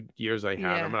the few years I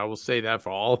had him. And I will say that for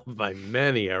all of my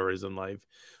many errors in life.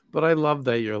 But I love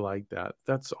that you're like that.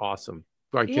 That's awesome.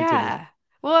 Right, Yeah. continue.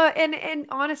 Well, and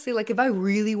honestly, like if I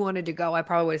really wanted to go, I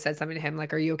probably would have said something to him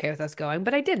like, "Are you okay with us going?"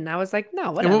 But I didn't. I was like,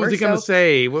 "No, whatever." And what was he going to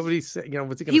say? What would he say? What's he going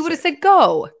to say? He would have said,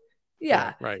 "Go."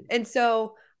 Yeah. Right. And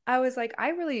so I was like, I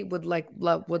really would love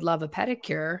a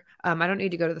pedicure. I don't need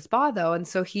to go to the spa though. And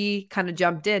so he kind of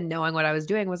jumped in, knowing what I was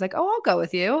doing, was like, "Oh, I'll go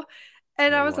with you."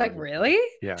 And I was like, "Really?"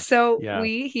 Yeah. So Yeah.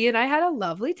 he and I had a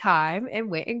lovely time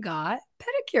and went and got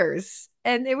pedicures,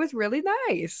 and it was really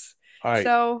nice. All right.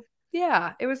 So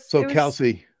yeah, it was. So it was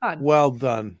Kelsey, fun. well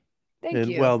done. Thank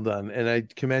you. Well done. And I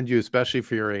commend you, especially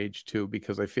for your age too,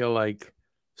 because I feel like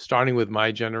starting with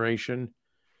my generation,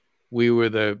 we were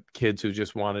the kids who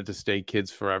just wanted to stay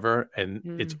kids forever,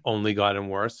 and it's only gotten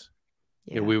worse.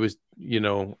 Yeah. We was,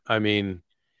 I mean,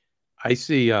 I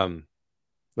see,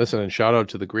 listen, and shout out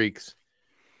to the Greeks.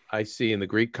 I see in the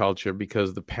Greek culture,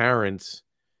 because the parents,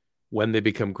 when they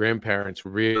become grandparents,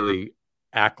 really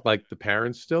act like the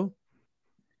parents still.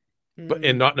 But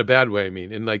and not in a bad way. I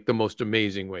mean, in like the most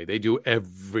amazing way. They do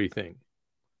everything.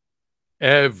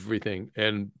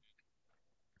 And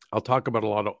I'll talk to a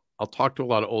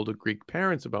lot of older Greek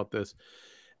parents about this,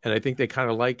 and I think they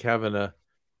kind of like having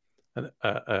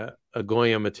a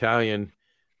Goyim Italian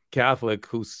Catholic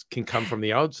who can come from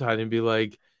the outside and be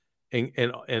like,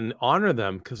 and honor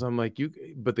them, because I'm like,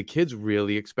 but the kids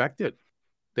really expect it.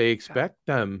 They expect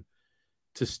them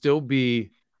to still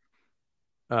be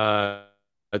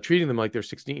treating them like they're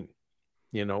 16,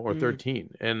 or 13.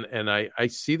 And I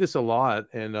see this a lot.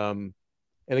 And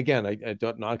again, I'm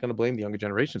not going to blame the younger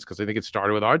generations, because I think it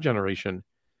started with our generation.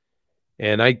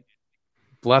 And I,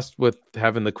 blessed with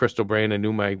having the crystal brain, I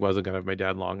knew I wasn't going to have my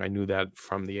dad long. I knew that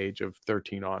from the age of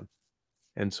 13 on.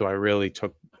 And so I really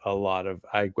took a lot of,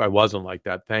 I wasn't like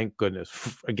that. Thank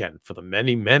goodness. Again, for the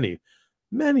many, many,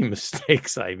 many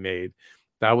mistakes I made,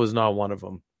 that was not one of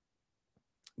them.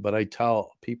 But I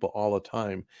tell people all the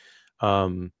time,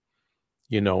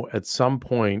 at some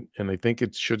point, and I think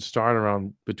it should start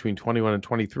around between 21 and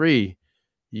 23,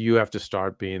 you have to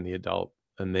start being the adult,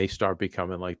 and they start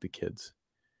becoming like the kids.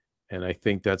 And I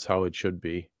think that's how it should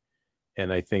be.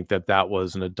 And I think that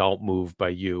was an adult move by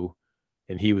you,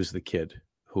 and he was the kid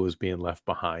who was being left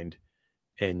behind,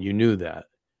 and you knew that.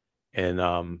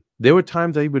 And there were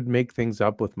times I would make things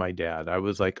up with my dad. I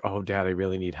was like, "Oh, Dad, I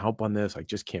really need help on this. I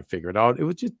just can't figure it out." It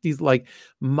was just these like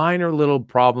minor little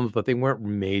problems, but they weren't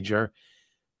major.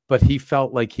 But he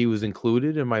felt like he was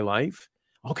included in my life.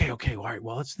 Okay, all right.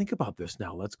 Well, let's think about this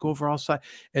now. Let's go over all sides.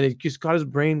 And it just got his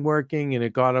brain working, and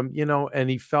it got him, and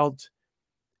he felt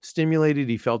stimulated.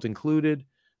 He felt included.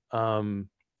 And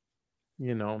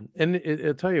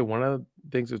I'll tell you, one of the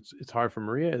things it's hard for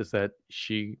Maria is that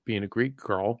she, being a Greek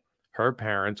girl, her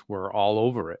parents were all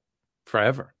over it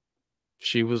forever.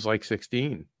 She was like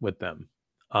 16 with them.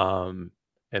 And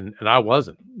I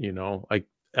wasn't, like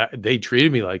they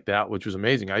treated me like that, which was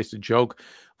amazing. I used to joke,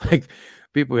 like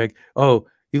people were like, "Oh,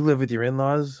 you live with your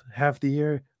in-laws half the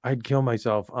year?" I'd kill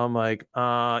myself. I'm like,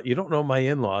 you don't know my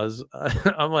in-laws.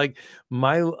 I'm like,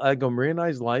 Maria and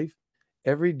I's life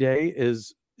every day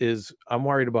is I'm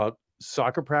worried about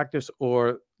soccer practice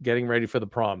or getting ready for the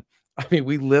prom. I mean,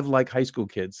 we live like high school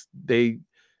kids. They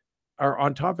are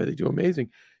on top of it. They do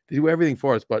amazing. They do everything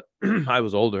for us. But I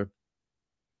was older.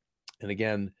 And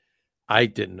again, I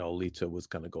didn't know Lisa was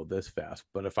going to go this fast,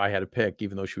 but if I had to pick,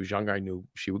 even though she was younger, I knew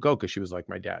she would go because she was like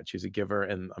my dad. She's a giver,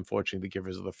 and unfortunately, the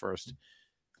givers are the first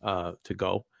to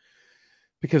go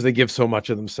because they give so much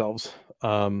of themselves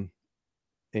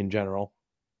in general.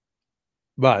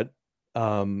 But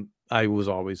I was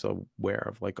always aware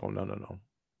of like, oh no, a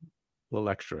little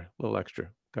extra,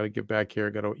 got to give back here,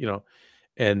 got to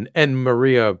and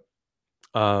Maria,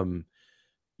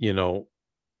 you know,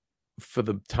 for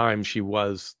the time she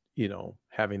was,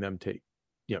 having them take,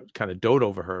 kind of dote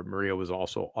over her. Maria was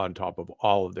also on top of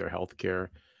all of their health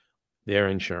care, their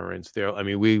insurance, I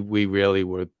mean, we really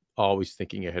were always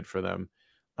thinking ahead for them.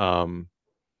 And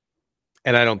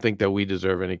I don't think that we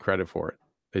deserve any credit for it.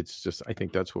 It's just, I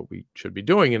think that's what we should be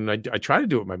doing. And I try to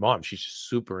do it with my mom. She's just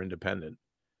super independent.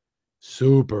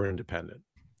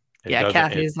 Yeah,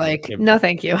 Kathy's like, no,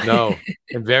 thank you. No,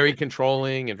 and very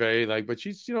controlling and very like, but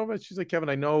she's like, Kevin,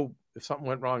 I know if something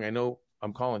went wrong, I know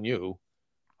I'm calling you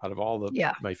out of all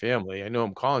my family. I know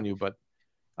I'm calling you, but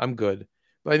I'm good.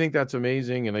 But I think that's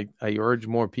amazing. And I urge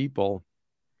more people,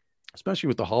 especially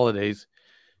with the holidays,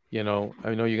 I know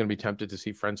you're going to be tempted to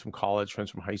see friends from college,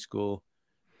 friends from high school,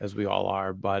 as we all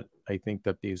are. But I think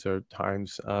that these are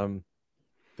times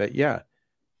that,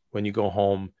 when you go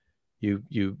home,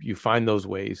 you find those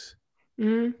ways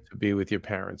to be with your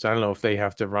parents. I don't know if they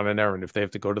have to run an errand, if they have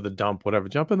to go to the dump, whatever,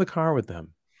 jump in the car with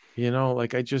them.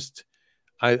 Like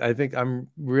I think I'm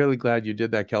really glad you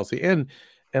did that, Kelsey. And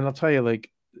I'll tell you,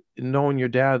 like, knowing your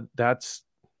dad, that's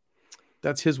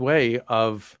his way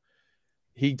of,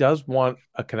 he does want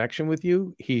a connection with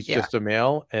you. He's just a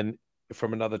male and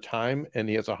from another time, and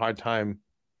he has a hard time,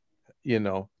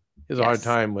 hard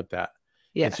time with that.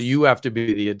 Yes. And so you have to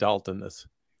be the adult in this.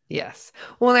 Yes.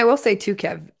 Well, and I will say too,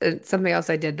 Kev, something else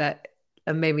I did that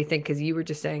made me think, because you were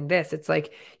just saying this, it's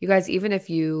like, you guys, even if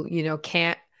you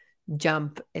can't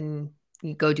jump and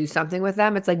you go do something with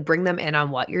them, it's like, bring them in on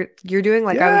what you're doing.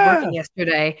 Like, I was working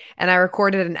yesterday and I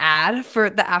recorded an ad for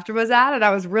the AfterBuzz ad, and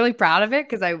I was really proud of it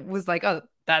because I was like, oh,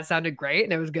 that sounded great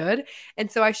and it was good.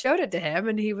 And so I showed it to him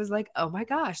and he was like, oh my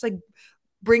gosh, like,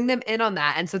 bring them in on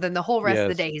that. And so then the whole rest of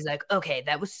the day, he's like, okay,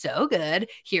 that was so good.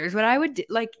 Here's what I would do,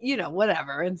 like,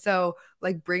 whatever. And so,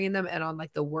 like, bringing them in on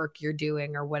like the work you're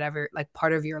doing or whatever, like,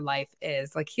 part of your life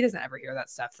is, like, he doesn't ever hear that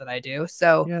stuff that I do.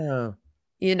 So,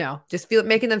 just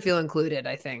making them feel included,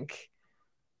 I think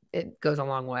it goes a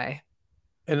long way.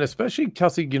 And especially,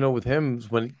 Kelsey, with him,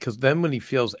 because then when he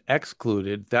feels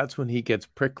excluded, that's when he gets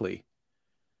prickly.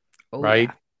 Right.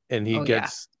 Yeah. And he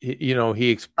gets,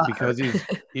 because he's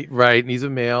right. And he's a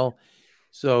male.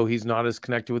 So he's not as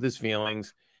connected with his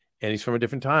feelings, and he's from a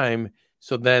different time.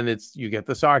 So then you get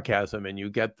the sarcasm, and you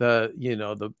get the,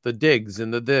 the digs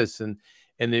and the this. And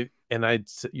you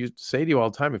say to you all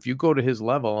the time, if you go to his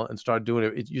level and start doing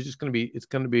it, you're just going to be, it's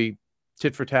going to be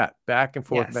tit for tat, back and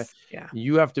forth. Yes. Yeah.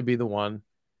 You have to be the one,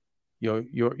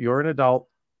 you're an adult.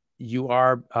 You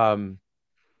are,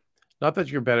 not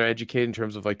that you're better educated in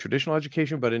terms of like traditional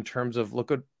education, but in terms of, look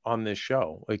at on this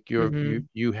show, like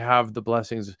you have the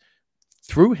blessings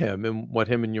through him and what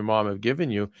him and your mom have given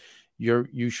you.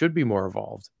 You should be more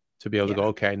evolved to be able to go,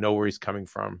 okay, I know where he's coming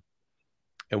from,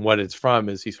 and what it's from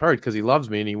is he's hurt because he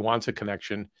loves me and he wants a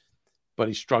connection, but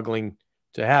he's struggling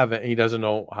to have it and he doesn't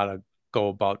know how to go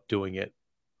about doing it.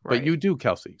 Right. But you do,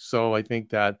 Kelsey. So I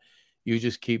think that you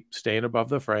just keep staying above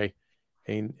the fray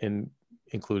and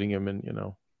including him,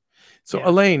 and So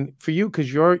Elaine, for you,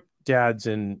 because your dad's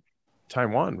in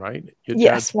Taiwan, right?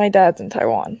 Yes, my dad's in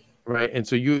Taiwan. Right, and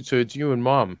so it's you and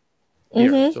mom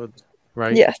here, so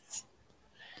right? Yes,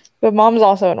 but mom's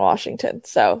also in Washington,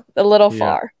 so a little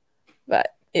far. But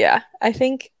yeah, I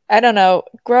think, I don't know,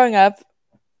 growing up,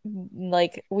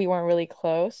 like, we weren't really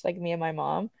close, like me and my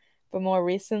mom. But more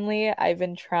recently, I've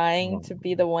been trying to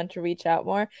be the one to reach out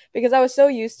more, because I was so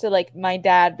used to like my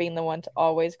dad being the one to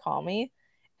always call me.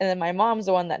 And then my mom's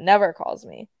the one that never calls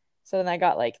me. So then I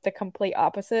got like the complete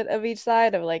opposite of each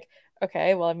side of like,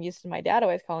 okay, well, I'm used to my dad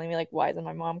always calling me. Like, why isn't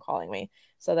my mom calling me?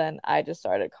 So then I just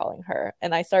started calling her,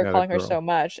 and I started calling her so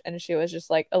much. And she was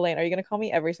just like, Elaine, are you going to call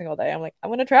me every single day? I'm like, I'm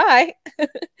going to try.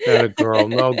 That a girl.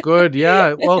 No, good.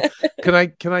 Yeah. Well, can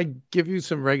I give you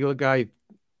some regular guy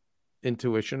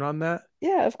intuition on that?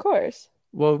 Yeah, of course.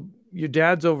 Well, your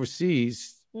dad's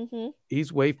overseas.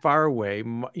 He's way far away,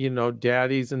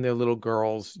 daddies and their little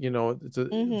girls, it's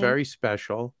very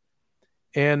special.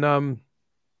 And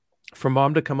for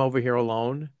mom to come over here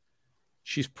alone,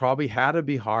 she's probably had to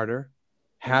be harder,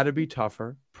 had to be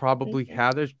tougher, probably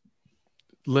had to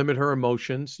limit her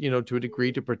emotions, to a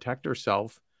degree to protect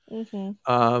herself.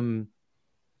 And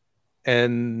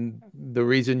the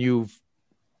reason you've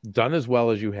done as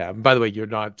well as you have. And by the way, you're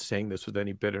not saying this with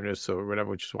any bitterness or whatever,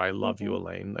 which is why I love you,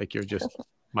 Elaine. Like, you're just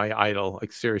my idol.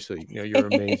 Like, seriously, you're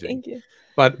amazing. Thank you.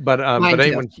 But Mine too.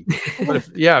 anyone,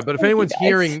 if anyone's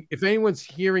guys.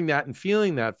 hearing that and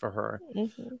feeling that for her,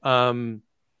 Mhm.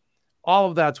 all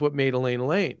of that's what made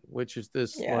Elaine, which is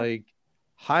this Yeah. like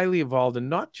highly evolved,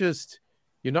 and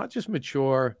you're not just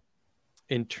mature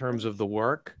in terms of the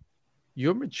work,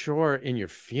 you're mature in your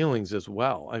feelings as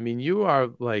well. I mean, you are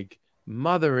like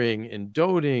mothering and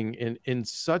doting in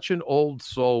such an old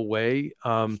soul way.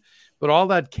 But all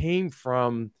that came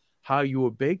from how you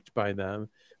were baked by them.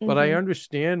 But I Mhm.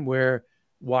 understand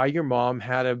why your mom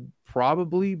had to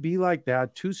probably be like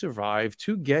that to survive,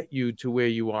 to get you to where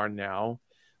you are now.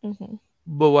 Mhm.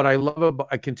 But what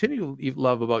I continue to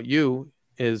love about you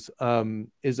is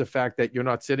the fact that you're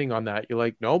not sitting on that. You're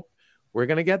like, nope, we're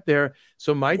gonna get there.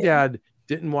 So my dad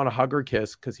didn't want to hug or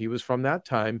kiss because he was from that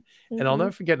time. And I'll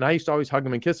never forget. And I used to always hug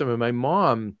him and kiss him. And my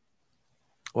mom,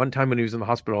 one time when he was in the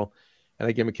hospital, and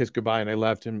I gave him a kiss goodbye and I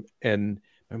left him, and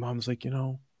my mom was like,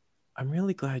 I'm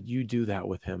really glad you do that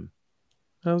with him.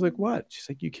 And I was like, what? She's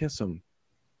like, you kiss him.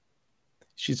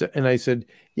 And I said,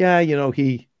 yeah,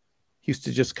 he used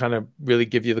to just kind of really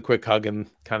give you the quick hug and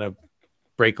kind of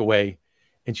break away.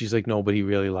 And she's like, no, but he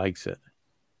really likes it.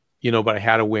 But I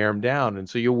had to wear him down. And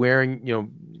so you're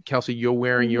wearing, Kelsey, you're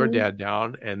wearing your dad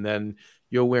down, and then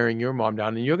you're wearing your mom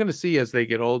down. And you're going to see as they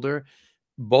get older,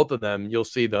 both of them, you'll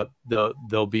see that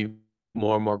they'll be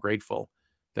more and more grateful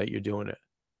that you're doing it,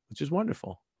 which is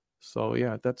wonderful. So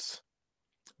yeah, that's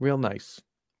real nice.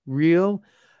 Real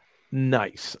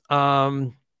nice.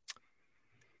 Let's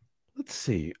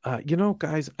see.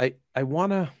 Guys, I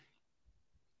want to.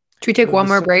 Should we take one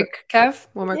more break, Kev?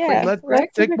 One more Yeah. quick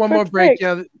Let's take one more break.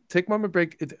 Yeah, take one more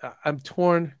break. I'm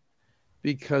torn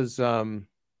because I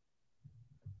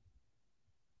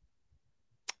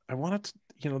wanted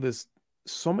to, there's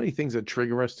so many things that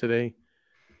trigger us today.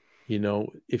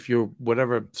 If you're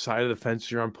whatever side of the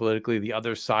fence you're on politically, the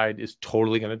other side is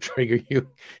totally going to trigger you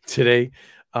today.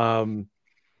 I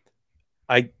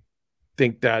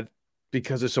think that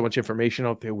because there's so much information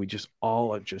out there, we just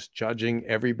all are just judging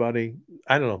everybody.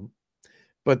 I don't know.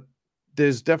 But there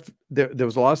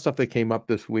was a lot of stuff that came up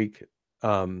this week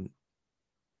that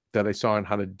I saw on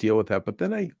how to deal with that. But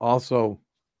then I also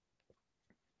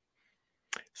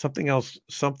something else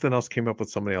came up with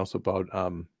somebody else about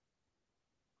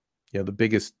the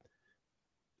biggest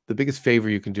favor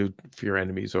you can do for your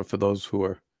enemies, or for those who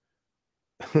are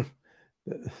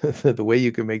the way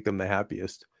you can make them the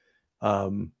happiest. I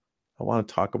want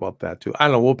to talk about that too. I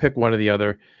don't know. We'll pick one or the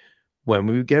other when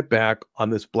we get back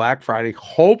on this Black Friday.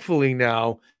 Hopefully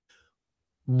now,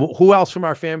 who else from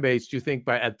our fan base do you think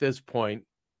at this point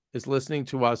is listening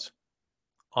to us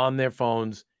on their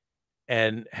phones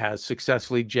and has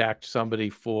successfully jacked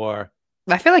somebody for?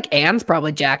 I feel like Anne's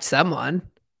probably jacked someone.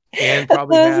 Anne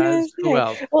probably has. Who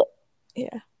else? Well,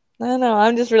 yeah. I don't know.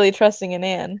 I'm just really trusting in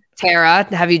Anne. Tara,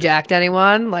 have you jacked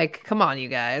anyone? Like, come on, you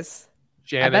guys.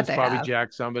 Janet's probably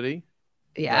jacked somebody.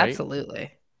 Yeah, right? Absolutely.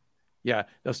 Yeah.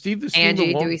 Now, Steve the Steamer.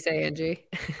 Angie, do we say Angie?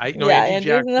 I know Angie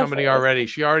jacked somebody already.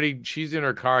 She's in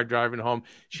her car driving home.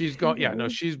 She's going. Yeah, no,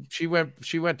 she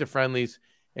went to Friendly's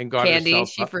and got Candy. herself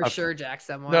She for sure jacked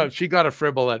someone. No, she got a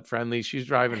fribble at Friendly's. She's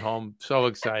driving home, so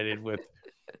excited with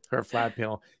her flat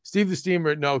panel. Steve the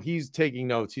Steamer. No, he's taking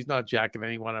notes. He's not jacking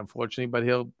anyone, unfortunately, but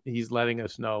he's letting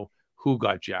us know who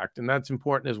got jacked, and that's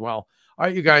important as well. All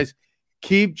right, you guys,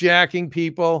 keep jacking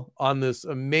people on this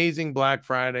amazing Black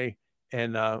Friday.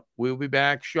 And we'll be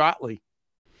back shortly.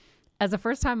 As a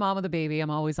first-time mom with a baby, I'm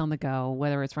always on the go,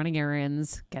 whether it's running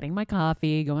errands, getting my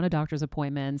coffee, going to doctor's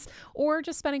appointments, or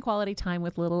just spending quality time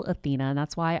with little Athena. And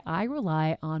that's why I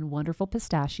rely on Wonderful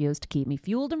Pistachios to keep me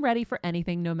fueled and ready for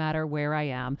anything, no matter where I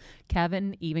am.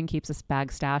 Kevin even keeps a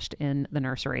bag stashed in the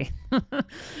nursery.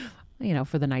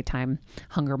 For the nighttime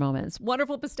hunger moments.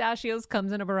 Wonderful Pistachios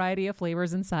comes in a variety of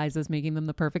flavors and sizes, making them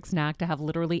the perfect snack to have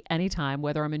literally any time,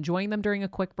 whether I'm enjoying them during a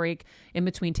quick break in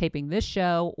between taping this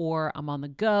show, or I'm on the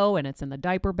go and it's in the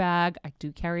diaper bag. I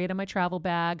do carry it in my travel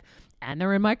bag, and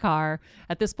they're in my car.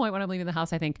 At this point, when I'm leaving the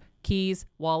house, I think keys,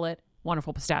 wallet,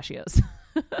 Wonderful Pistachios.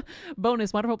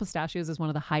 Bonus, Wonderful Pistachios is one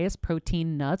of the highest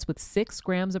protein nuts with 6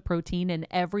 grams of protein in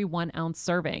every 1 ounce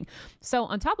serving. So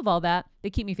on top of all that, they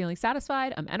keep me feeling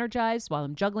satisfied. I'm energized while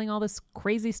I'm juggling all this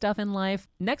crazy stuff in life.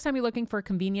 Next time you're looking for a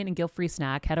convenient and guilt-free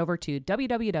snack, head over to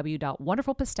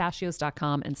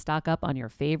www.wonderfulpistachios.com and stock up on your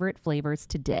favorite flavors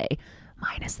today,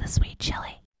 minus the sweet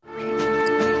chili.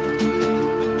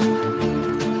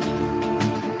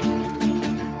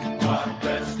 God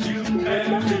bless you,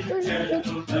 Mary,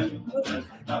 gentlemen,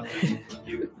 nothing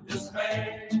you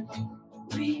dismay.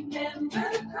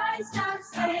 Remember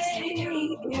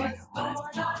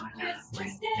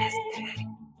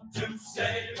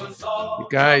You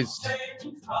guys,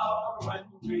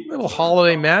 little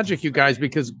holiday magic, you guys,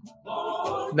 because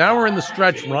now we're in the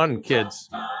stretch run, kids.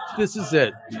 This is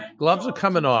it. Gloves are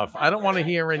coming off. I don't want to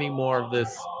hear any more of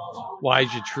this. Why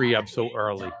is your tree up so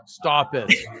early? Stop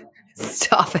it.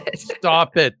 Stop it.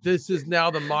 Stop it. This is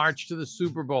now the march to the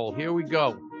Super Bowl. Here we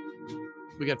go.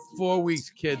 We got 4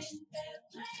 weeks, kids.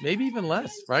 Maybe even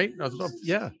less, right? No, it's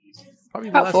probably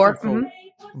About less 4. than 4.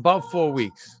 About 4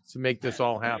 weeks to make this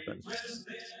all happen.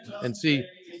 And see,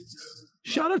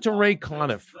 shout out to Ray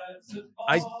Conniff.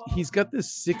 He's got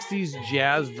this 60s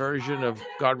jazz version of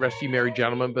God Rest Ye Merry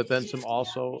Gentlemen, but then some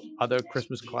also other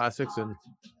Christmas classics. And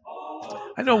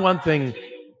I know one thing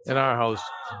in our house,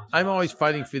 I'm always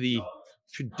fighting for the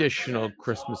traditional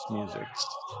Christmas music.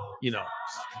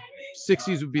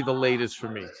 60s would be the latest for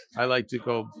me. I like to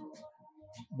go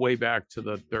way back to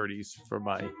the 30s for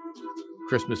my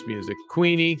Christmas music.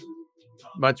 Queenie,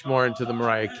 much more into the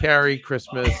Mariah Carey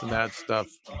Christmas and that stuff.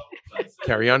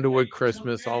 Carrie Underwood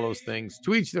Christmas, all those things.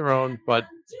 To each their own, but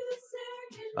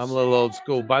I'm a little old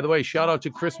school. By the way, shout out to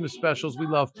Christmas Specials We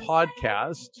Love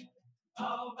podcast,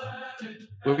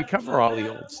 where we cover all the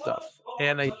old stuff.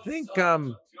 And I think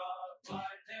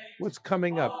what's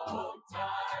coming up?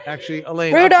 Actually,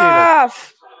 Elaine, update us.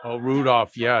 Rudolph. Oh,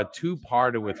 Rudolph. Yeah,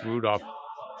 two-parter with Rudolph.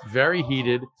 Very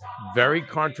heated, very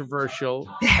controversial.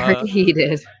 Very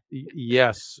heated.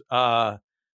 Yes. The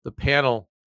panel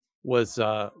was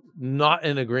not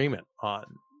in agreement on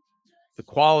the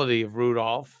quality of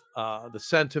Rudolph, the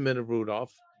sentiment of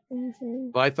Rudolph.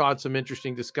 Mhm. But I thought some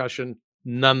interesting discussion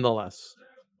nonetheless.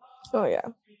 Oh yeah.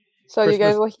 So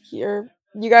Christmas-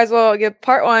 you guys will get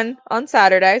part 1 on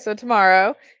Saturday, so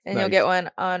tomorrow, and you'll Nice. get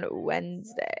one on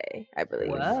Wednesday, I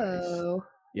believe. Whoa.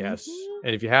 Yes. Mhm.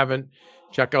 And if you haven't,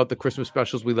 check out the Christmas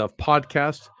Specials We Love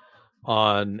podcast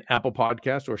on Apple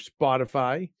Podcast or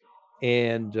Spotify.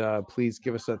 And please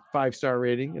give us a 5-star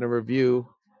rating and a review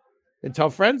and tell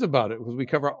friends about it, because we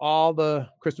cover all the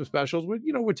Christmas specials.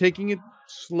 We're taking it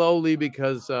slowly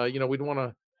because, we don't want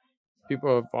to,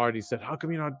 people have already said, how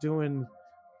come you're not doing,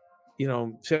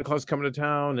 Santa Claus coming to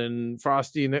town and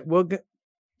Frosty, and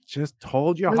just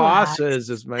hold your Relax. horses,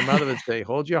 as my mother would say,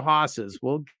 hold your horses.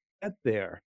 We'll get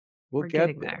there. We'll We're get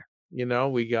getting there.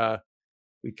 there.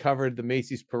 We covered the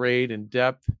Macy's parade in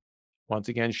depth. Once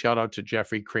again, shout out to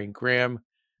Jeffrey Crane Graham,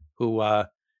 who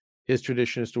his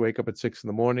tradition is to wake up at 6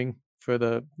 a.m. for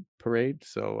the parade.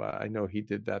 So I know he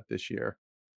did that this year.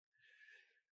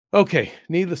 Okay,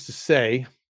 needless to say,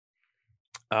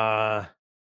 this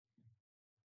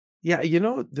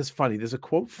is funny. There's a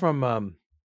quote from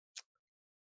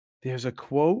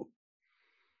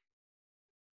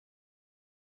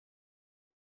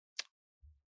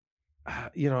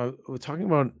we're talking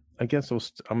about, I guess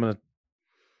I'm going to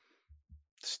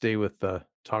stay with the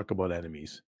talk about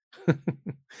enemies,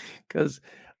 because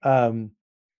I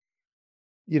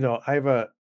have a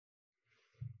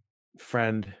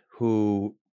friend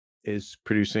who is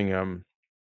producing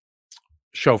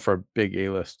show for a big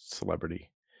A-list celebrity,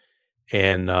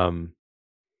 and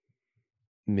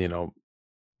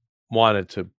wanted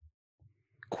to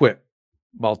quit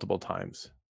multiple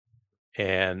times,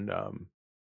 and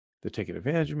they're taking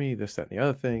advantage of me, this, that, and the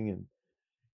other thing.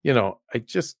 And I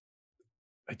just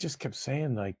kept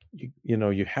saying, like,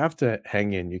 you have to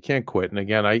hang in, you can't quit. And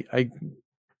again, I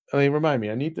mean, remind me,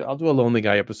 I'll do a Lonely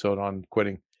Guy episode on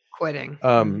quitting. Quitting.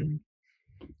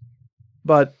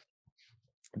 But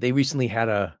they recently had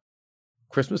a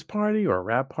Christmas party or a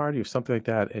wrap party or something like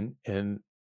that,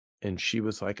 and she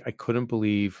was like, I couldn't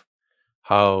believe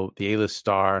how the A-list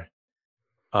star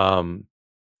and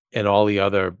all the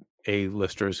other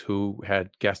A-listers who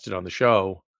had guested on the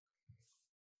show,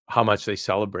 how much they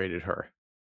celebrated her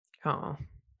Oh.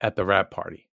 at the wrap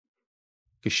party,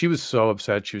 because she was so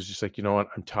upset. She was just like, you know what,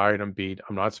 I'm tired, I'm beat,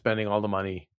 I'm not spending all the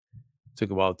money to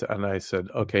go out and I said,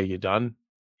 okay, you done?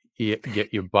 You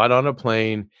get your butt on a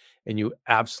plane and you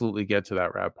absolutely get to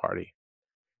that wrap party.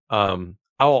 I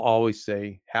will always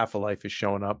say half of life is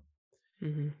showing up.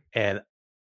 Mm-hmm. And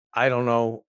I don't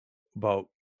know about,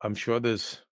 I'm sure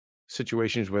there's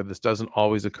situations where this doesn't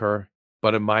always occur,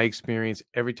 but in my experience,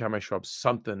 every time I show up,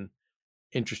 something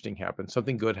interesting happens,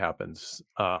 something good happens.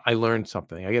 I learned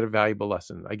something, I get a valuable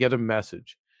lesson, I get a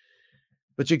message.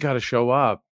 But you got to show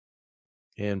up,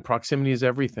 and proximity is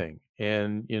everything.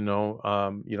 And you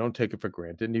don't take it for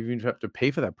granted. And even if you have to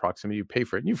pay for that proximity, you pay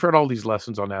for it. And you've heard all these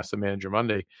lessons on Ask the Manager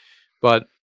Monday, but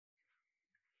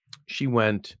she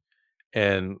went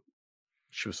and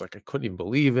she was like, I couldn't even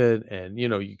believe it. And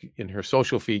you in her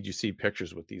social feed, you see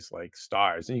pictures with these like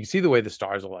stars, and you see the way the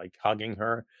stars are like hugging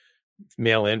her,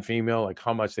 male and female, like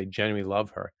how much they genuinely love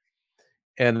her.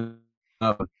 And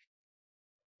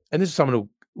and this is someone who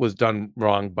was done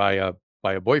wrong by a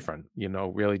boyfriend,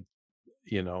 really,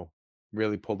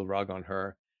 really pulled the rug on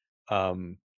her.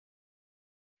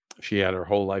 She had her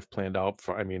whole life planned out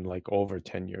for, I mean, like over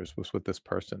 10 years was with this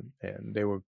person, and they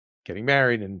were getting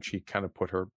married, and she totally put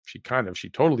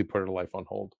her life on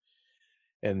hold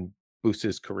and boosted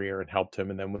his career and helped him.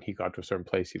 And then when he got to a certain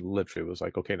place, he literally was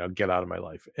like, okay, now get out of my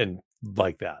life. And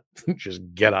like that, just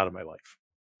get out of my life.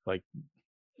 Like,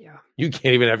 Yeah. you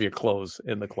can't even have your clothes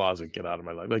in the closet. Get out of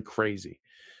my life. Like crazy.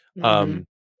 Mhm.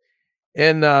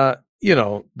 And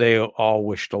they all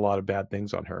wished a lot of bad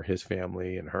things on her, his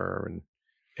family and her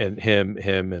and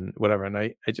him and whatever. And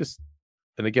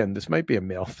and again, this might be a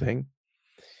male thing,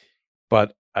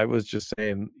 but I was just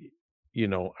saying,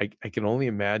 I can only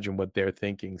imagine what they're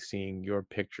thinking, seeing your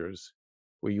pictures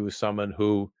where you were someone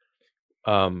who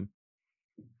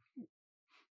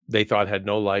they thought had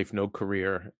no life, no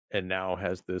career, and now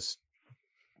has this,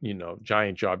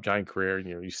 giant job, giant career, and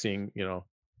you're seeing,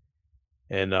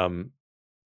 and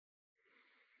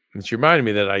she reminded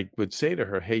me that I would say to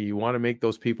her, hey, you want to make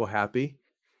those people happy?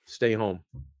 Stay home.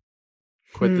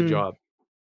 Quit the Hmm. job.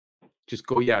 Just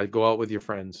go out with your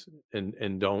friends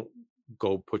and don't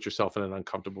go put yourself in an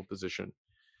uncomfortable position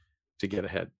to get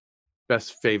ahead.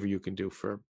 Best favor you can do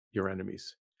for your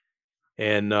enemies.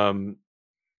 And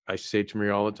I say to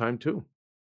Maria all the time too.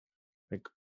 Like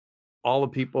all the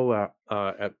people at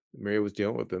Maria was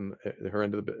dealing with in her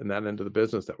end of in that end of the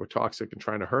business that were toxic and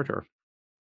trying to hurt her.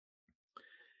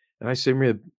 And I say,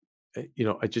 Maria,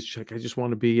 I just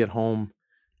want to be at home,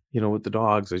 with the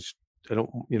dogs. I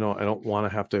don't want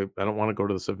to go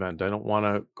to this event. I don't want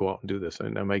to go out and do this.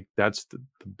 And I'm like, that's the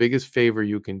biggest favor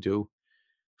you can do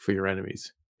for your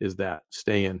enemies is that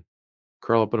stay in,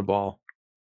 curl up in a ball,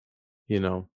 be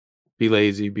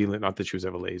lazy, not that she was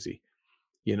ever lazy,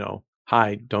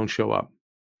 hide, don't show up.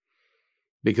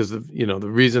 Because the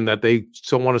reason that they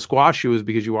so want to squash you is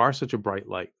because you are such a bright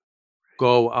light.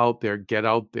 Go out there, get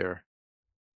out there.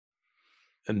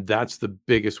 And that's the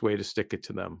biggest way to stick it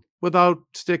to them without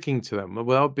sticking to them,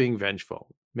 without being vengeful,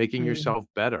 making yourself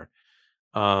better.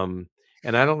 And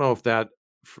I don't know if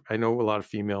I know a lot of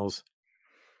females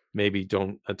maybe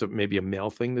don't, that's maybe a male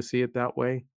thing to see it that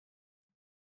way.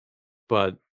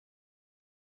 But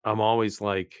I'm always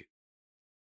like,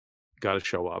 got to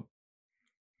show up.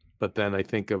 But then I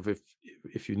think of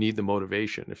if you need the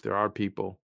motivation, if there are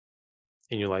people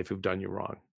in your life who've done you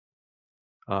wrong,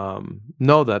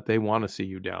 know that they want to see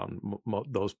you down.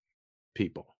 Those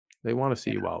people, they want to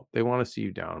see you out. They want to see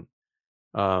you down.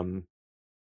 But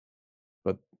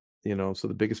so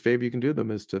the biggest favor you can do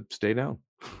them is to stay down.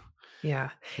 Yeah.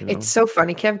 It's so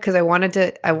funny, Kev, because I wanted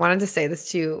to say this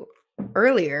to you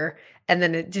earlier, and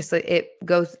then it just it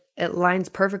lines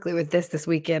perfectly with this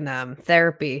week in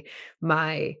therapy.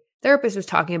 My therapist was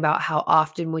talking about how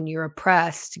often when you're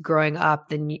oppressed growing up,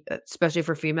 then especially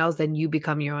for females, then you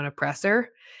become your own oppressor.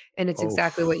 And it's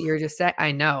exactly what you're just saying.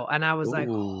 I know. And I was like,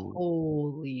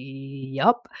 holy,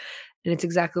 yup. And it's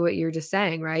exactly what you're just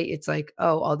saying, right? It's like,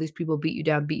 oh, all these people beat you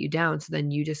down. So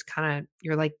then you just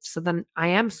you're like, so then I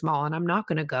am small and I'm not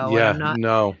going to go. Yeah, and I'm not.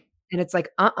 no. And it's like,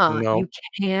 No. you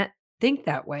can't think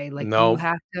that way. Like No. you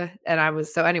have to. And I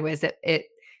was, so anyways, it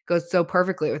goes so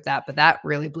perfectly with that. But that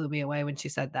really blew me away when she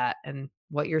said that. And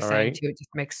what you're saying too, it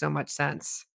just makes so much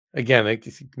sense. Again,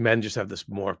 men just have this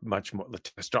much more the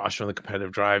testosterone, the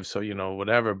competitive drive. So,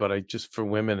 whatever. But for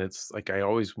women, it's like, I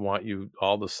always want you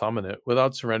all to summon it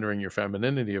without surrendering your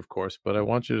femininity, of course. But I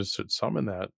want you to summon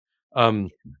that.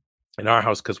 In our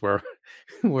house, because we're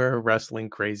a wrestling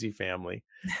crazy family,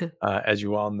 as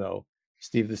you all know.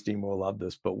 Steve the Steamer will love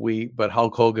this, but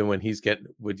Hulk Hogan, when he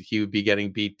would be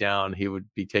getting beat down, he would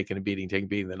be taking a beating.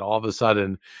 Then all of a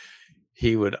sudden,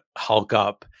 he would hulk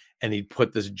up and he'd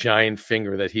put this giant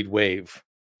finger that he'd wave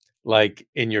like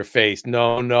in your face.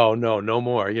 No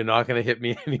more. You're not going to hit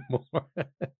me anymore.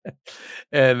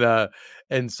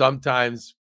 And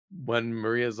sometimes when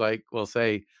Maria's like, will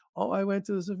say, oh, I went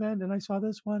to this event and I saw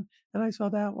this one and I saw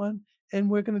that one and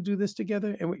we're going to do this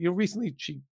together. And recently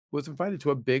she was invited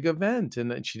to a big event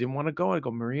and she didn't want to go. I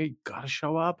go, Maria, you got to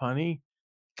show up, honey.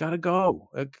 Got to go.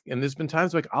 And there's been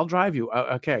times like, I'll drive you.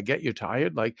 Okay, I get you're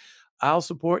tired. Like, I'll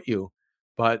support you,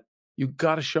 but you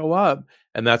got to show up.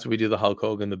 And that's what we do. The Hulk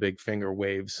Hogan, the big finger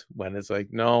waves when it's like,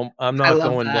 no, I'm not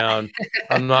going down.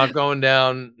 I'm not going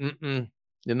down.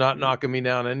 You're not knocking me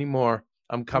down anymore.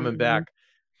 I'm coming back.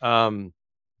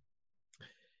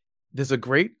 There's a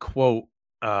great quote.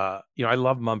 I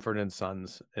love Mumford and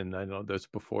Sons, and I know that's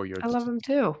before your I love them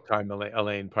too. time,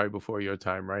 Elaine, probably before your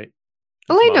time, right?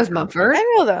 Elaine knows Mumford.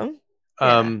 I know them.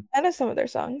 Yeah. I know some of their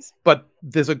songs. But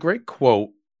there's a great quote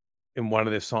in one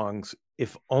of their songs.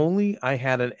 if only I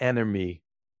had an enemy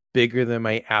bigger than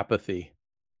my apathy,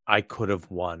 I could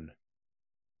have won.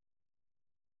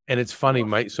 And it's funny,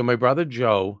 my brother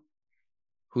Joe,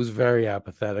 who's very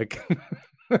apathetic,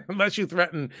 unless you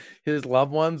threaten his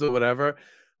loved ones or whatever.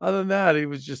 Other than that, he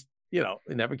was just, he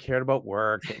never cared about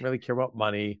work, didn't really care about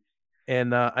money.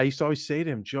 And I used to always say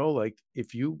to him, Joe, like,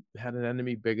 if you had an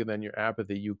enemy bigger than your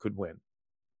apathy, you could win.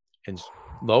 And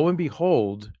lo and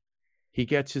behold, he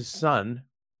gets his son,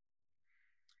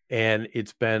 and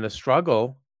it's been a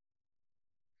struggle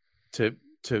to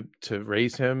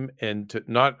raise him, and to,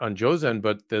 not on Joe's end,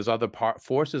 but there's other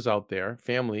forces out there,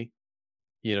 family,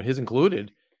 his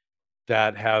included,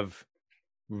 that have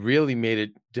really made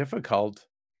it difficult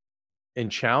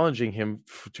and challenging him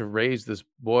to raise this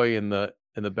boy in the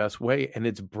best way. And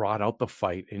it's brought out the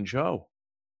fight in Joe,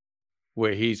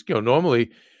 where he's,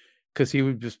 normally, because he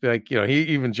would just be like, he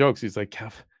even jokes, he's like,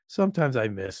 Kev, sometimes I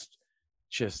missed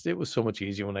it was so much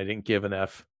easier when I didn't give an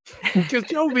F. Because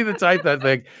Joe would be the type that,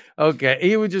 like, okay,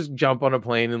 he would just jump on a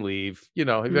plane and leave. He'd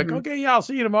be like, okay, yeah, I'll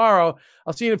see you tomorrow.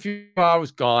 I'll see you in a few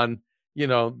hours. Gone.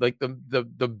 Like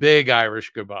the big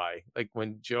Irish goodbye. Like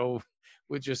when Joe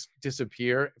would just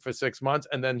disappear for 6 months,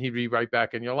 and then he'd be right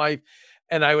back in your life.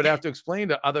 And I would have to explain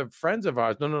to other friends of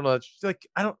ours, no, it's like,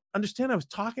 I don't understand. I was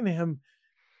talking to him.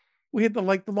 We had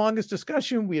the longest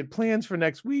discussion. We had plans for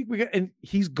next week. And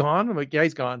he's gone. I'm like, yeah,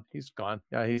 he's gone. He's gone.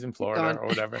 Yeah, he's in Florida or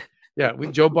whatever. Yeah,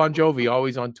 with Joe Bon Jovi,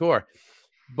 always on tour.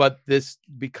 But this,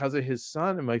 because of his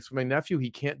son and my nephew, he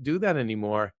can't do that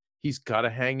anymore. He's got to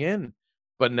hang in.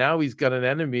 But now he's got an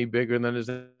enemy bigger than his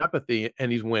apathy,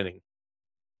 and he's winning.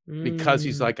 Because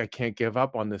he's like, I can't give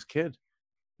up on this kid.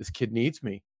 This kid needs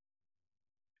me.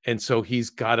 And so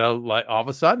he's got to, like, all of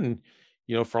a sudden,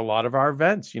 for a lot of our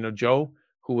events, Joe,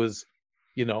 who was,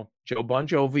 Joe Bon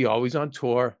Jovi, always on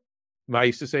tour. I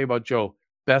used to say about Joe,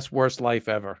 best, worst life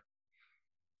ever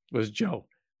was Joe.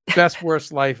 Best,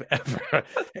 worst life ever.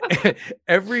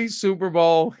 Every Super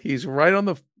Bowl, he's right on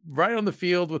the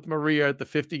field with Maria at the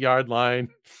 50-yard line.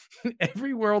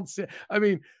 Every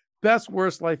best,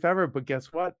 worst life ever. But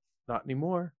guess what? Not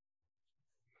anymore.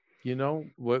 We have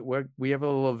a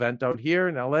little event out here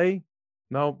in LA.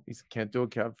 No, he can't do it,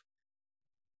 Kev.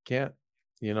 Can't.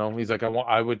 He's like,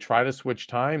 I would try to switch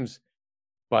times,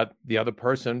 but the other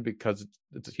person, because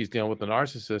he's dealing with a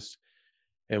narcissist.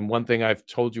 And one thing I've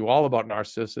told you all about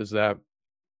narcissists is that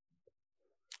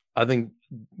I think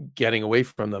getting away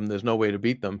from them, there's no way to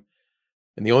beat them.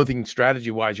 And the only thing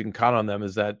strategy-wise you can count on them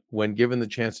is that when given the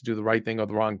chance to do the right thing or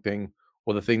the wrong thing,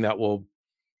 or the thing that will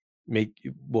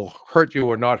hurt you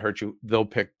or not hurt you, they'll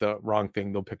pick the wrong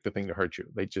thing. They'll pick the thing to hurt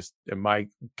you. They just,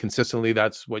 consistently,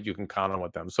 that's what you can count on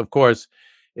with them. So of course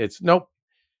it's nope.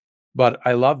 But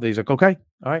I love that he's like, okay,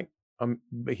 all right.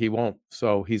 But he won't.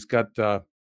 So he's got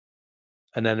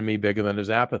an enemy bigger than his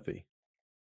apathy.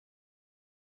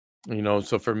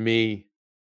 So for me,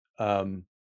 that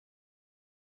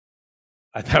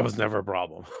was never a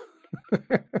problem.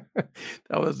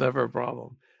 That was never a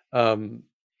problem.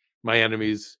 My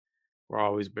enemies were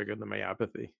always bigger than my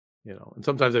apathy, and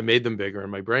sometimes I made them bigger in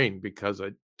my brain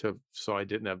so I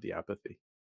didn't have the apathy.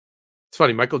 It's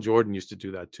funny. Michael Jordan used to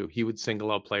do that too. He would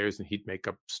single out players and he'd make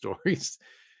up stories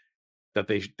that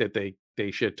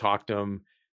they should talk to him,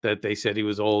 that they said he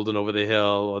was old and over the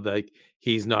hill, or like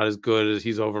he's not as good as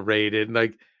he's overrated.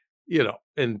 And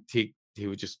and he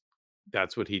would just,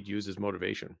 that's what he'd use as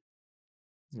motivation,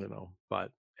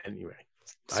 but anyway,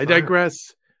 Smart. I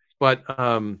digress. But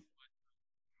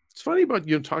it's funny about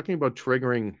talking about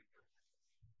triggering.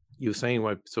 You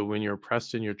saying so when you're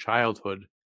oppressed in your childhood,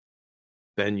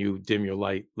 then you dim your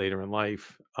light later in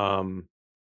life.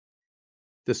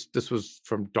 This was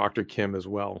from Dr. Kim as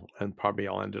well, and probably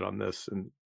I'll end it on this, and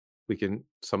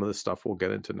some of the stuff we'll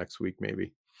get into next week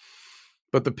maybe.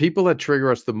 But the people that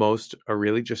trigger us the most are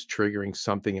really just triggering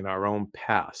something in our own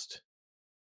past.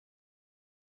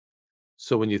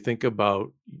 So when you think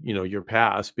about, your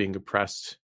past being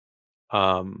oppressed,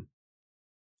 when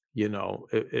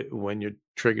you're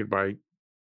triggered by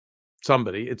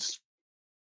somebody, it's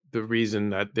the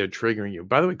reason that they're triggering you.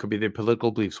 By the way, it could be their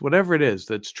political beliefs, whatever it is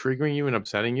that's triggering you and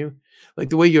upsetting you. Like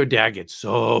the way your dad gets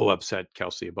so upset,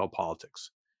 Kelsey, about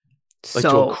politics. Like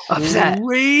so to a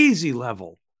crazy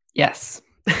level. Yes.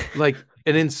 Like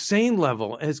an insane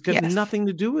level. And it's got Yes. nothing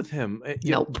to do with him.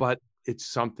 Nope. But it's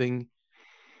something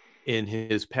in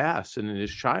his past and in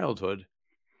his childhood.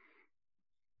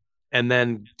 And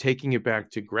then taking it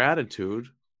back to gratitude,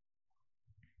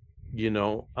 you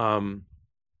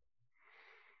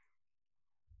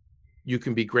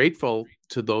can be grateful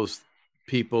to those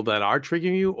people that are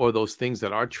triggering you, or those things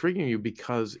that are triggering you,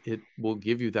 because it will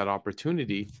give you that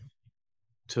opportunity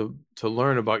to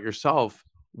learn about yourself.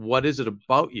 What is it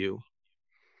about you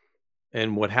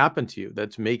and what happened to you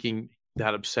that's making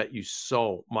that upset you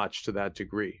so much to that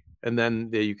degree? And then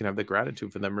there you can have the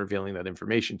gratitude for them revealing that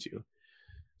information to you.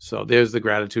 So there's the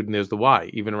gratitude and there's the why,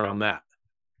 even around that,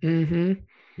 Mm-hmm.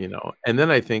 And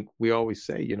then I think we always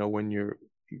say, when you're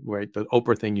right, the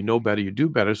Oprah thing, you know better, you do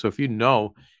better. So if you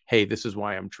know, hey, this is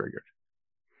why I'm triggered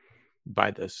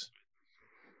by this,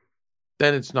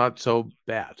 then it's not so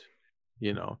bad,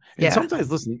 And Yeah.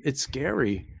 sometimes, listen, it's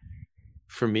scary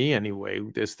for me anyway.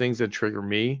 There's things that trigger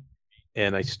me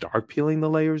and I start peeling the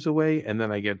layers away and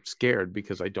then I get scared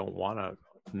because I don't want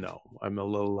to know. I'm a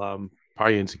little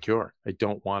probably insecure. I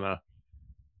don't want to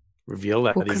reveal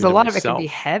that Because even a to lot of it can myself. be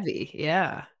heavy.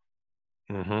 Yeah.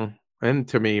 Mm-hmm. And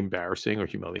to me, embarrassing or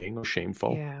humiliating or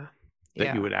shameful Yeah.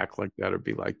 that you would act like that or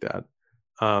be like that.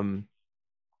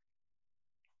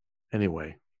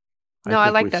 Anyway, No, I I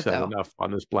think like we've that said though. enough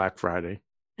on this Black Friday.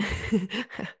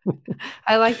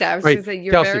 I like that. I was Right, going to say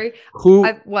you're Kelsey, very. who?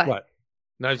 What?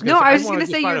 No, I was No, gonna say, I I was just want going to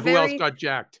to just say find you're out who else very. got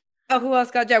jacked. Oh, who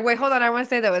else got jacked? Wait, hold on. I want to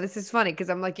say that. This is funny because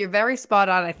I'm like, you're very spot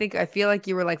on. I feel like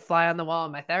you were like fly on the wall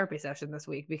in my therapy session this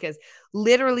week because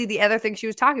literally the other thing she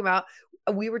was talking about,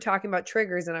 we were talking about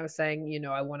triggers and I was saying,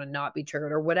 I want to not be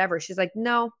triggered or whatever. She's like,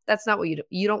 no, that's not what you do.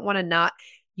 You don't want to not,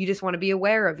 you just want to be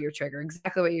aware of your trigger.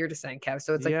 Exactly what you're just saying, Kev.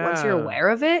 So it's like, once you're Yeah. aware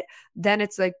of it, then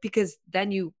it's like, because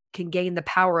then you can gain the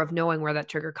power of knowing where that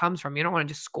trigger comes from. You don't want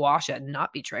to just squash it and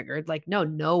not be triggered. Like, no,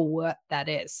 know what that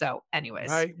is. So anyways.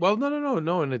 Right. Well,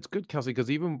 no. And it's good, Kelsey, because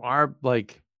even our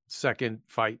second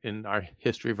fight in our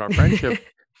history of our friendship.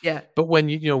 Yeah. But when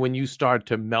when you start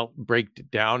to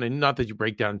break down, and not that you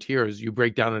break down tears, you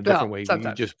break down in a different way.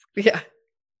 Sometimes. You just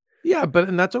yeah,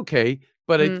 and that's okay.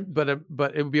 But it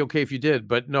would be okay if you did.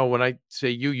 But no, when I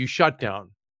say you shut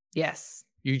down. Yes.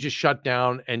 You just shut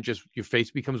down and just your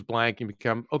face becomes blank and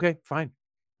become okay, fine,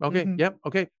 okay, yep,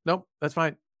 okay, nope, that's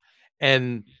fine.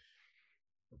 And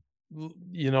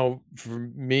for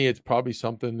me, it's probably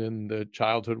something in the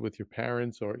childhood with your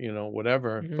parents or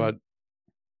whatever. Mhm. But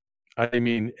I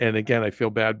mean, and again, I feel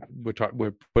bad.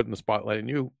 We're putting the spotlight on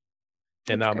you,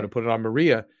 and now I'm going to put it on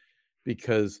Maria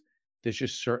because there's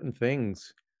just certain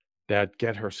things that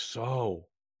get her so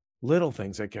little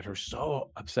things that get her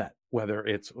so upset. Whether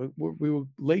it's we were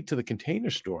late to the Container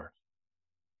Store,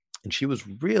 and she was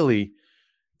really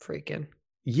freaking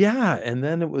and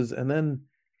then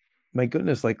my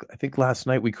goodness, like I think last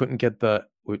night we couldn't get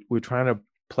we're trying to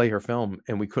play her film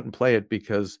and we couldn't play it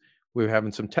because we were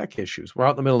having some tech issues. We're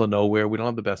out in the middle of nowhere. We don't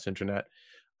have the best internet.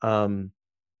 And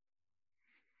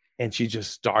she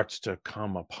just starts to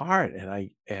come apart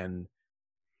and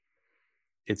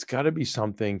it's got to be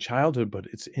something childhood, but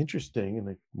it's interesting. And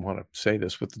I want to say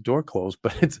this with the door closed,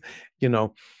 but it's,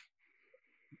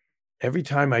 every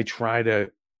time I try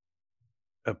to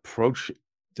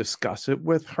discuss it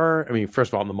with her. I mean, first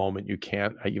of all, in the moment you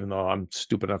can't, even though I'm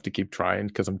stupid enough to keep trying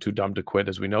because I'm too dumb to quit,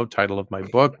 as we know, title of my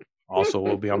book also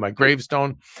will be on my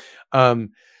gravestone.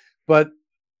 But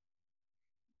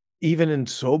even in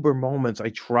sober moments, I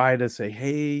try to say,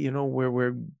 hey,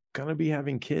 we're going to be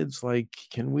having kids. Like,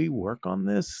 can we work on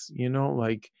this?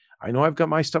 Like, I know I've got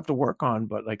my stuff to work on,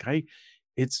 but like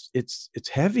it's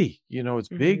heavy, it's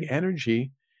big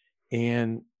energy.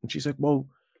 And she's like, well,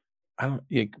 I don't,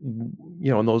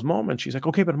 in those moments, she's like,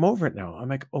 okay, but I'm over it now. I'm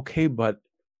like, okay, and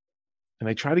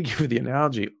I try to give her the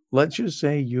analogy. Let's just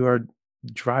say you are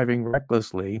driving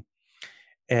recklessly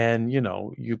and,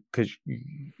 because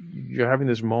you're having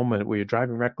this moment where you're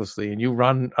driving recklessly and you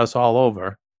run us all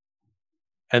over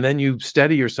and then you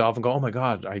steady yourself and go, oh my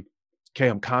God,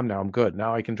 I'm calm now. I'm good.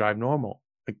 Now I can drive normal.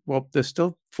 Like, well, there's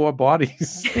still 4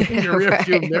 bodies in your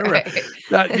rearview mirror. Right.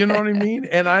 That, you know what I mean?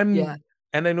 And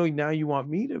and I know now you want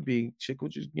me to be chick,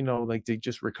 which is, like to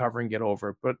just recover and get over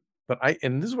it. But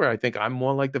and this is where I think I'm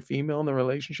more like the female in the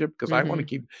relationship because I want to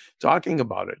keep talking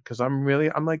about it because I'm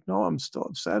like, no, I'm still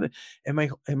upset. And my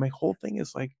whole thing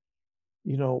is like,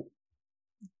 with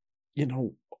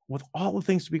all the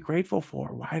things to be grateful for,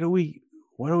 why are we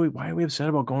upset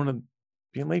about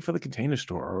being late for the Container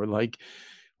Store or like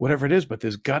whatever it is? But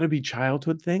there's got to be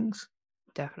childhood things.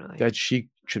 Definitely. That she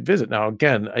should visit. Now,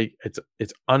 again,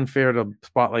 it's unfair to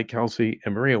spotlight Kelsey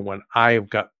and Maria when I've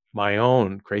got my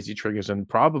own crazy triggers. And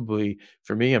probably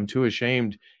for me, I'm too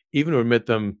ashamed even to admit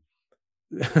them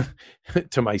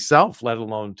to myself, let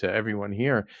alone to everyone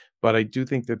here. But I do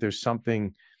think that there's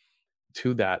something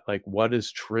to that. Like, what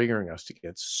is triggering us to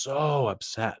get so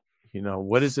upset?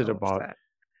 What is it about? Upset.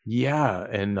 Yeah.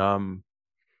 And, and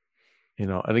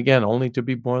again, only to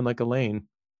be born like Elaine,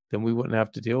 then we wouldn't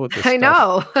have to deal with this I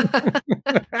stuff.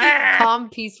 know. Calm,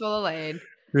 peaceful Elaine.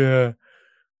 Yeah.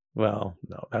 Well,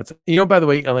 no, that's, you know, by the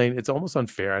way, Elaine, it's almost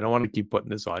unfair. I don't want to keep putting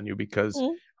this on you because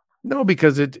Mm. no,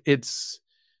 because it's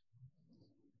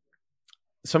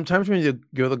sometimes when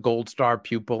you're the gold star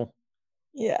pupil,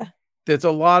 Yeah. there's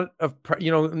a lot of,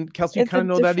 you know, and Kelsey, you It's a kind of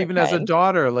know that different even as a kind.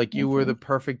 daughter, like you were Mhm. the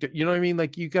perfect, you know what I mean?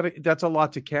 Like you gotta, that's a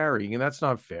lot to carry, and that's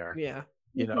not fair, Yeah.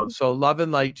 you know? Mhm. So love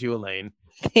and light to you, Elaine.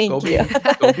 Thank Go you.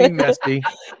 go be messy.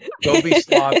 Go be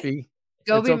sloppy.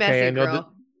 Go It's be okay. messy, I know that.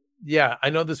 girl. Yeah, I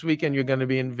know this weekend you're going to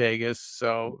be in Vegas,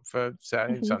 so for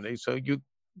Saturday and Mhm. Sunday, so you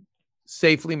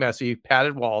safely messy,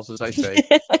 padded walls, as I say,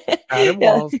 padded Yeah,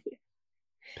 walls,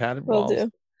 padded will walls.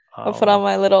 do. I'll put on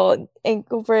my little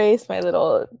ankle brace, my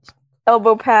little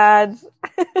elbow pads.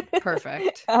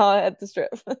 Perfect. I'll at the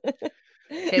strip.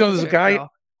 Hit You know, the there's a strip, guy.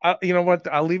 girl. You know what?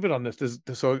 I'll leave it on this.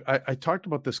 So I talked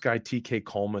about this guy TK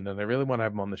Coleman, and I really want to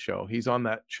have him on the show. He's on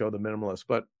that show, The Minimalist,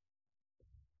 but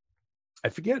I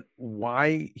forget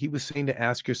why he was saying to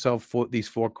ask yourself these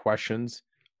 4 questions.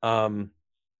 Or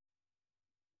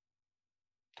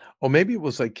maybe it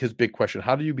was like his big question: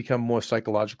 how do you become more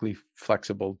psychologically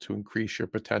flexible to increase your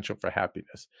potential for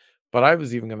happiness? But I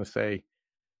was even going to say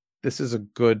this is a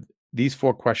good. These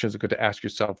 4 questions are good to ask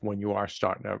yourself when you are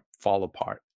starting to fall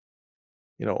apart.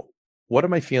 You know, what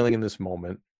am I feeling in this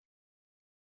moment?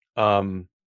 And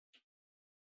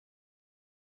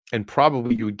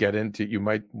probably you would get into, you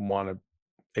might want to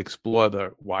explore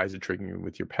the why is it triggering you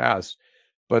with your past,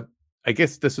 but I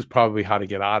guess this is probably how to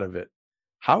get out of it.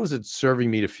 How is it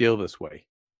serving me to feel this way?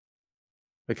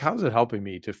 Like, how is it helping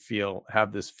me to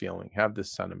have this feeling, have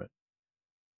this sentiment?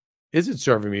 Is it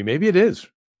serving me? Maybe it is.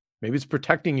 Maybe it's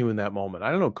protecting you in that moment.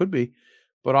 I don't know. It could be,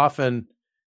 but often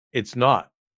it's not.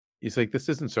 It's like, this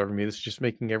isn't serving me. This is just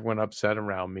making everyone upset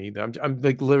around me. I'm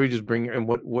like literally just bringing in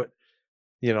what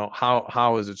you know,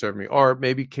 how is it serving me? Or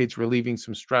maybe Kate's relieving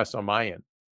some stress on my end.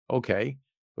 Okay,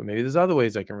 but maybe there's other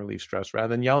ways I can relieve stress rather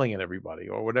than yelling at everybody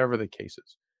or whatever the case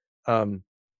is.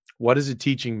 What is it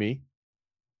teaching me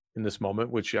in this moment?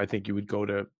 Which I think you would go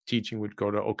to teaching would go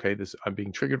to, okay, this, I'm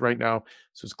being triggered right now.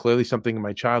 So it's clearly something in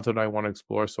my childhood I want to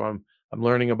explore. So I'm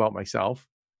learning about myself,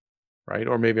 right?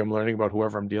 Or maybe I'm learning about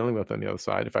whoever I'm dealing with on the other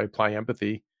side. If I apply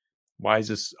empathy, why is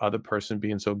this other person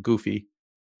being so goofy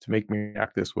to make me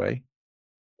act this way?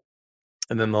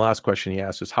 And then the last question he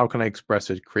asked is, how can I express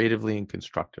it creatively and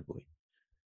constructively?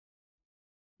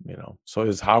 You know, so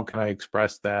is how can I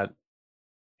express that,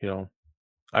 you know,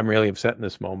 I'm really upset in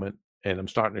this moment and I'm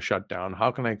starting to shut down.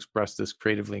 How can I express this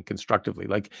creatively and constructively?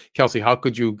 Like, Kelsey, how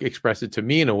could you express it to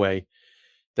me in a way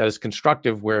that is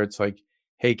constructive, where it's like,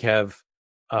 hey, Kev,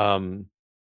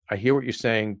 I hear what you're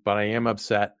saying, but I am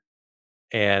upset.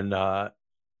 And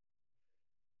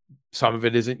some of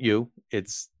it isn't you,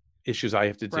 it's issues I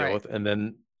have to deal Right. with. And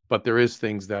then, but there is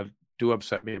things that do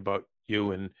upset me about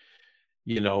you, and,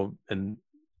 you know, and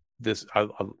this,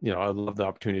 you know, I love the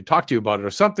opportunity to talk to you about it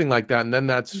or something like that. And then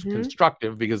that's Mhm.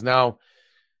 constructive because now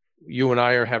you and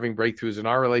I are having breakthroughs in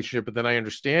our relationship, but then I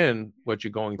understand what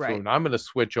you're going through. Right. And I'm going to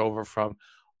switch over from,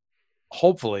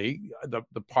 hopefully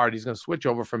the party's going to switch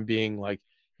over from being like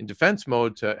in defense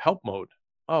mode to help mode.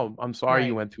 Oh, I'm sorry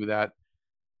you Right. went through that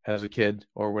as a kid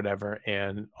or whatever.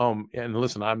 And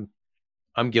listen,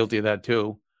 I'm guilty of that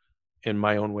too in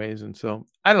my own ways. And so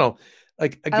I don't know,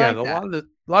 like, I again, like that.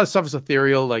 a lot of stuff is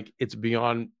ethereal. Like, it's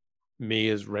beyond me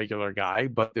as regular guy,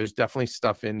 but there's definitely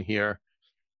stuff in here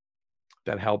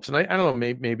that helps. And I don't know,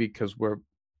 maybe because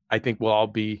I think we'll all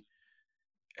be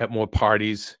at more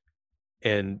parties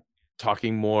and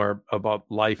talking more about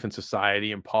life and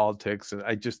society and politics. And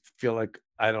I just feel like,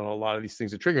 I don't know, a lot of these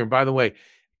things are triggering. By the way,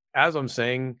 as I'm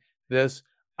saying this,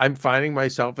 I'm finding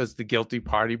myself as the guilty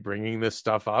party bringing this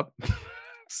stuff up.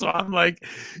 So I'm like,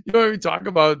 you know, when we talk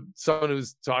about someone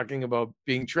who's talking about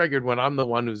being triggered, when I'm the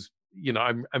one who's, you know,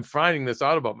 I'm finding this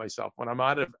out about myself. When I'm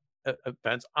out of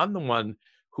events, I'm the one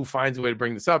who finds a way to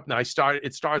bring this up. Now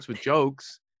it starts with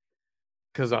jokes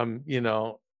because I'm, you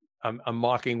know, I'm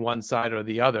mocking one side or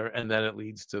the other, and then it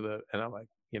leads to and I'm like,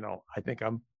 you know, I think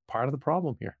I'm part of the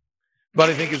problem here. But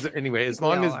I think anyway, as We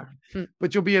long all as, are.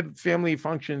 but you'll be at family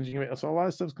functions, so a lot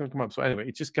of stuff's going to come up. So anyway,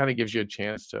 it just kind of gives you a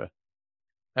chance to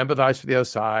empathize for the other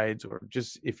sides, or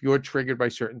just if you're triggered by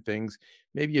certain things,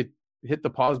 maybe you hit the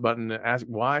pause button and ask,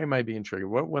 why am I being triggered?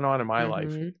 What went on in my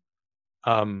life?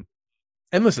 Mhm.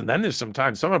 And listen, then there's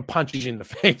sometimes someone punches you in the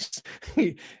face,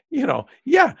 you know,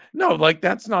 yeah, no, like,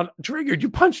 that's not triggered. You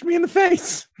punched me in the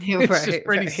face. It's just Right,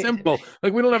 pretty right. simple.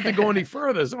 Like, we don't have to go any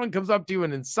further. Someone comes up to you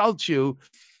and insults you,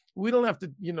 we don't have to,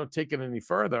 you know, take it any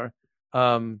further.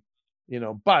 You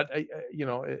know, but you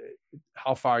know,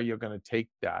 how far you're going to take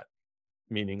that,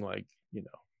 meaning, like, you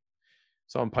know,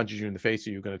 someone punches you in the face,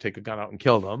 are you going to take a gun out and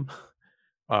kill them?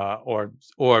 or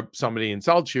somebody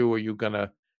insults you, are you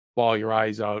gonna bawl your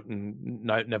eyes out and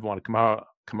never want to come out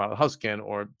of the house again,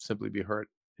 or simply be hurt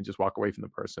and just walk away from the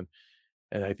person?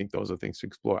 And I think those are things to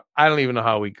explore. I don't even know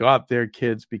how we got there,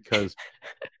 kids, because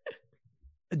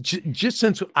just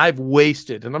since I've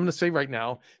wasted, and I'm going to say right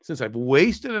now, since I've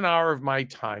wasted an hour of my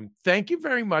time, thank you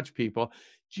very much, people.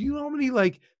 Do you know how many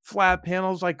like flat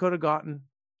panels I could have gotten?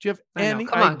 Do you have any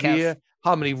idea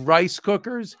how many rice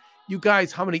cookers? You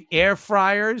guys, how many air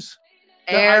fryers?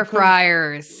 Air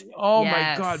fryers. Oh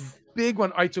my God, big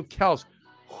one. All right, so Kels,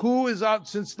 who is out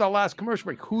since the last commercial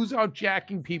break? Who's out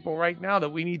jacking people right now that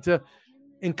we need to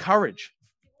encourage?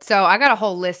 So I got a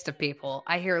whole list of people.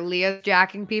 I hear Leah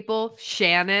jacking people,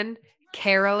 Shannon,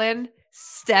 Carolyn,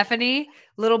 Stephanie,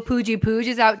 little Poogie Pooj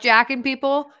is out jacking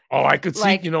people. Oh, I could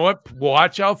see. You know what?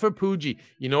 Watch out for Poogie.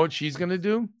 You know what she's gonna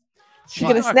do? She's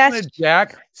gonna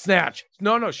snatch.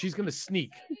 No, she's gonna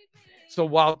sneak. So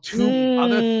while two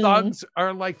other thugs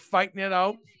are like fighting it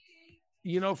out,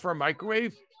 for a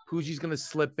microwave, Poogie's gonna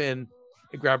slip in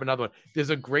and grab another one. There's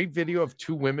a great video of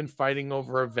two women fighting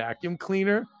over a vacuum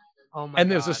cleaner. Oh my God.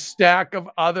 There's a stack of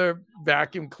other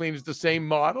vacuum cleaners, the same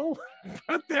model,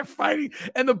 but they're fighting,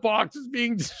 and the box is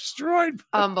being destroyed.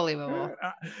 Unbelievable.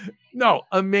 No,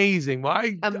 amazing.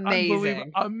 Why?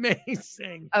 Amazing.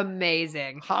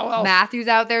 Amazing. How else? Matthew's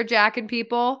out there jacking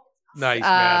people. Nice,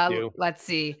 Matthew. Let's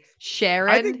see.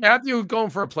 Sharon. I think Matthew is going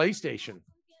for a PlayStation.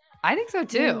 I think so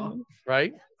too.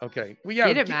 Right? Okay. Well, yeah.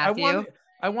 Get it, Matthew.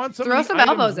 I want some. Throw some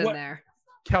elbows in there.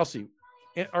 Kelsey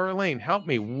or Elaine, help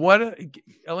me.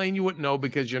 Elaine, you wouldn't know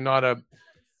because you're not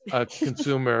a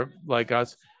consumer like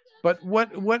us. But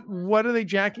what are they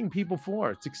jacking people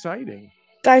for? It's exciting.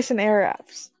 Dyson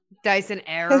Airwraps. Dyson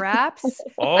Airwraps.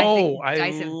 Oh, I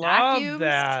love vacuums.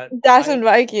 That. Dyson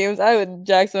vacuums. I would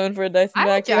jack someone for a Dyson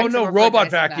vacuum. Oh no,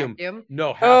 robot vacuum.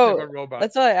 No, have to have a robot.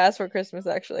 That's what I asked for Christmas.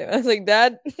 Actually, I was like,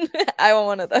 Dad, I want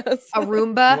one of those. A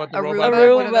Roomba. A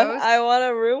Roomba. I want a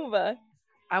Roomba.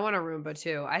 I want a Roomba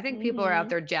too. I think people are out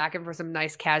there jacking for some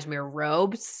nice cashmere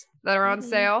robes that are on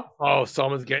sale. Oh,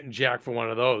 someone's getting jacked for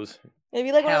one of those.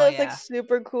 Maybe like one of those like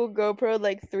super cool GoPro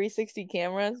like 360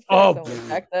 cameras. Oh,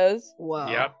 check those. Whoa.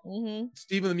 Yep.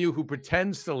 Stephen Lemieux, who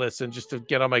pretends to listen just to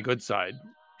get on my good side.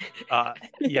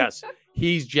 Yes,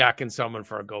 he's jacking someone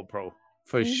for a GoPro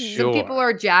for sure. Some people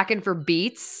are jacking for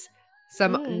Beats.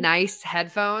 Some nice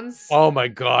headphones. Oh my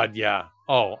God, yeah.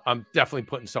 Oh, I'm definitely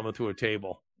putting someone through a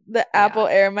table. The Apple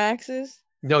Air Maxes.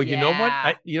 No, you know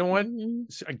what? You know what?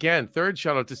 Again, third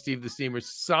shout out to Steve the Steamer.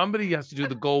 Somebody has to do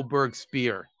the Goldberg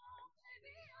spear.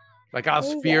 Like I'll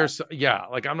spear.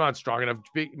 Like I'm not strong enough.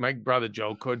 My brother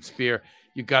Joe could spear.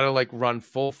 You got to like run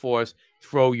full force,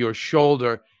 throw your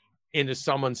shoulder into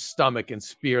someone's stomach and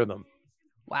spear them.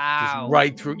 Wow. Just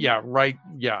right through. Yeah. Right.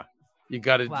 Yeah. You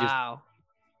got to just.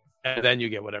 And then you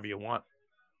get whatever you want.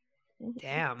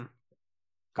 Damn.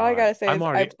 All I gotta say is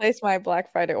I placed my Black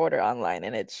Friday order online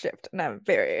and it's shipped, and I'm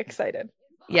very excited.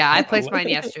 Yeah, I placed mine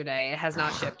yesterday. It has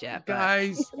not shipped yet. But...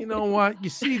 Guys, you know what? You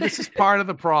see, this is part of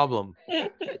the problem.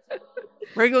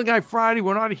 Regular Guy Friday,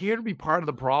 we're not here to be part of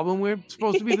the problem. We're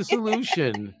supposed to be the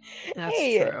solution. That's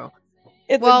true.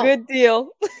 It's a good deal.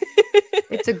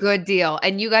 It's a good deal.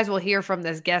 And you guys will hear from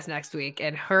this guest next week,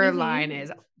 and her line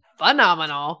is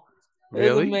phenomenal.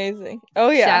 Really? It's amazing. Oh,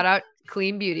 yeah. Shout out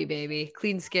Clean Beauty, baby.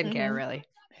 Clean skincare, really.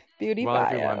 Beauty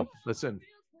bio.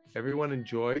 Everyone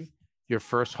enjoy your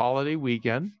first holiday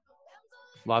weekend.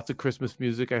 Lots of Christmas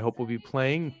music I hope will be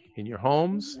playing in your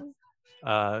homes.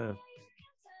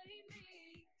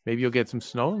 Maybe you'll get some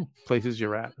snow in places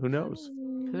you're at. Who knows?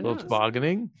 A little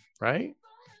tobogganing, right?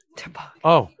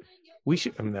 Oh, we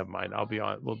should. Never mind. I'll be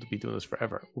on. We'll be doing this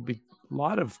forever. We'll be a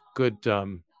lot of good,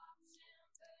 some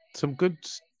good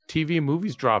TV and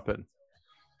movies dropping.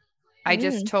 I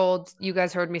just told you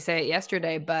guys heard me say it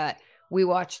yesterday, but we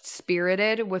watched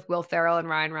Spirited with Will Ferrell and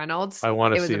Ryan Reynolds. I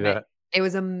want to see that. It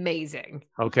was amazing.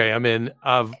 Okay, I'm in.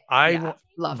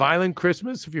 Violent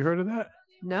Christmas. Have you heard of that?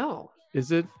 No.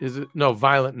 Is it? No,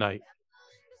 Violent Night.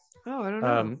 Oh, I don't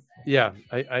know. Yeah,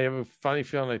 I have a funny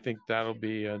feeling. I think that'll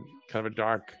be a kind of a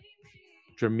dark,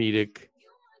 dramatic.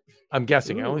 I'm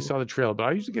guessing. I only saw the trailer, but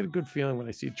I usually get a good feeling when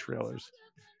I see trailers.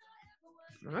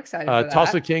 I'm excited for that.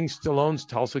 Tulsa King, Stallone's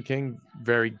Tulsa King,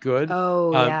 very good.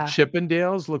 Oh, yeah.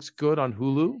 Chippendales looks good on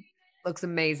Hulu. Looks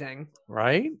amazing.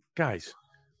 Right? Guys,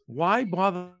 why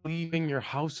bother leaving your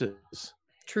houses?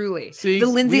 Truly. See, the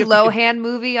Lindsay Lohan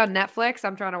movie on Netflix.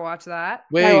 I'm trying to watch that.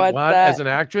 Wait, what? As an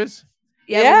actress?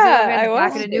 Yeah, Lindsay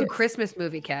Lohan's back in a new Christmas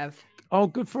movie, Kev. Oh,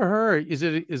 good for her. Is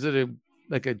it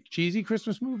like a cheesy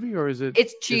Christmas movie, or is it?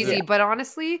 It's cheesy, but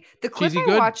honestly, the clip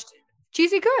I watched,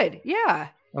 cheesy good. Yeah.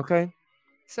 Okay.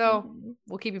 So Mhm.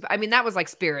 we'll keep you. I mean, that was like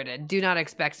Spirited. Do not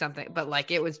expect something, but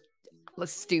like it was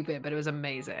stupid, but it was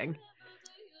amazing.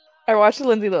 I watched the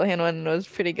Lindsay Lohan one and it was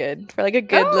pretty good for like a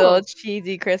good little Oh.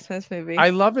 cheesy Christmas movie. I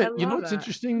love I it. You know love what's that.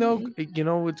 interesting though? You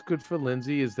know what's good for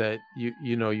Lindsay is that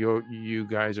you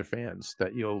guys are fans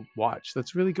that you'll watch.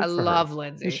 That's really good I for her. love And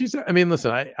Lindsay. she's, I mean,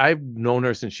 listen, I've known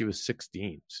her since she was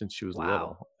 16, since she was Wow.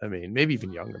 little. I mean, maybe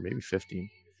even younger, maybe 15.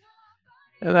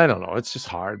 And I don't know. It's just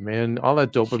hard, man. All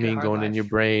that dopamine hard going in your life.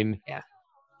 brain. Yeah.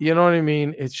 You know what I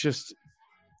mean? It's just,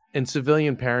 and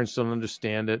civilian parents don't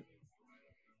understand it.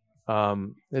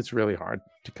 It's really hard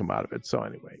to come out of it. So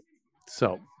anyway,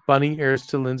 bunny ears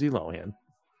to Lindsay Lohan,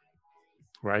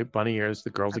 right? Bunny ears. The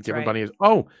girls That's that give her right. bunny ears.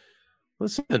 Oh,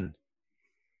 listen.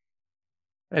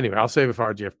 Anyway, I'll save it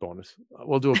for RGF bonus.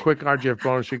 We'll do a quick RGF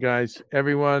bonus, you guys.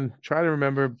 Everyone, try to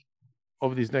remember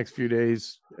over these next few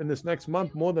days and this next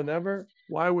month more than ever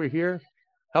why we're here.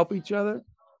 Help each other,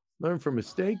 learn from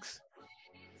mistakes,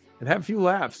 and have a few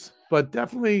laughs. But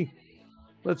definitely,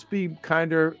 let's be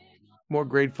kinder, more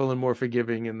grateful, and more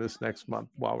forgiving in this next month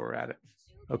while we're at it.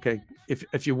 Okay,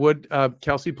 if you would,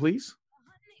 Kelsey, please.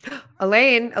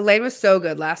 Elaine was so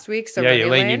good last week. So ready,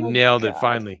 Elaine, you Elaine? nailed it God.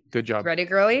 finally. Good job. Ready,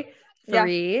 girly? Yeah.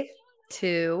 3,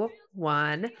 2,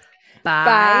 1. Bye,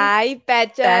 Bye,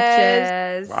 bitches.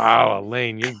 bitches. Wow,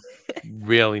 Elaine, you're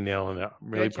really nailing it. I'm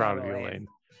really Good proud job, of you, Elaine. Elaine.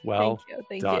 Well,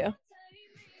 Thank done. you.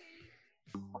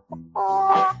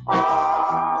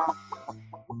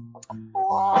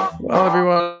 Well,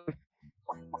 everyone,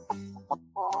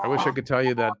 I wish I could tell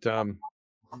you that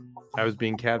I was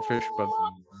being catfished, but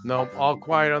no, all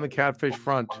quiet on the catfish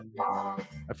front.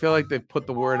 I feel like they've put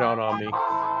the word out on me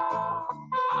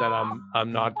that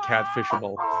I'm not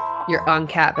catfishable. You're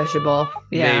uncatfishable.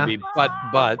 Yeah. Maybe,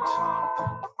 but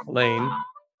Lane,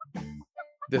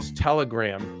 this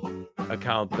Telegram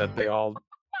account that they all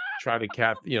try to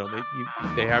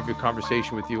they have your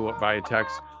conversation with you via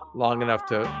text long enough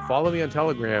to follow me on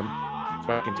Telegram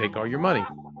so I can take all your money.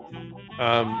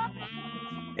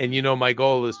 And my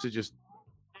goal is to just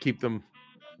keep them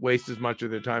waste as much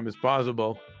of their time as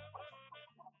possible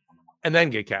and then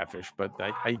get catfish. But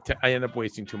I end up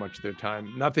wasting too much of their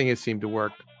time. Nothing has seemed to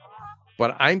work.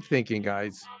 But I'm thinking,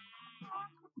 guys,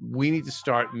 we need to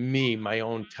start my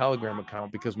own Telegram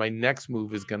account, because my next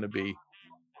move is going to be,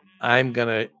 I'm going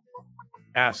to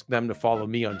ask them to follow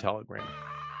me on Telegram.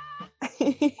 I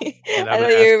thought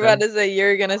you were about to say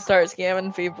you're gonna start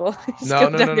scamming people. No.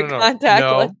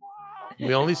 Contact list.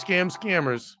 We only scam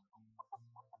scammers.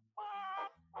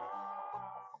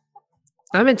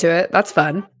 I'm into it. That's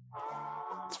fun.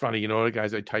 It's funny,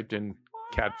 guys. I typed in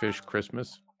catfish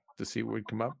Christmas to see what would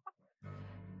come up.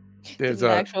 There's Did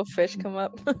an actual fish come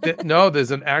up? No, there's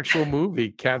an actual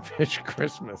movie, Catfish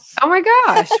Christmas. Oh my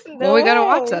gosh. No well, we gotta way.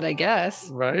 watch that, I guess.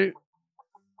 Right?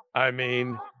 I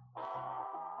mean,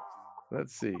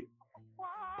 let's see.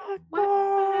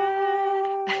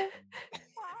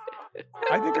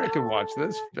 I think I could watch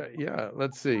this. Yeah,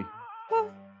 let's see.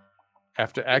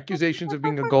 After accusations of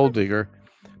being a gold digger,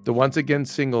 the once again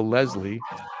single Leslie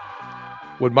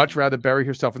would much rather bury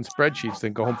herself in spreadsheets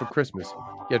than go home for Christmas.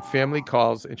 Yet family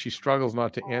calls and she struggles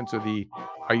not to answer the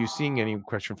 "Are you seeing any?"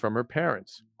 question from her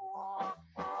parents.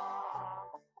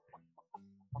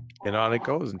 And on it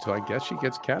goes until I guess she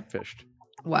gets catfished.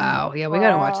 Wow. Yeah, we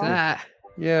gotta watch Wow. that.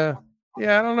 Yeah,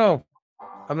 I don't know.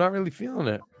 I'm not really feeling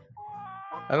it.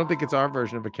 I don't think it's our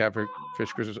version of a catfish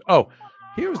Christmas. Oh,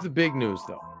 here's the big news,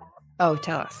 though. Oh,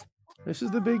 tell us. This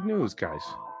is the big news, guys.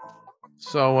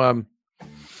 So,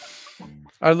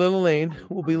 our little Elaine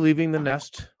will be leaving the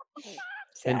nest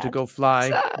and to Sad. go fly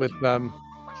Sad. with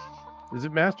is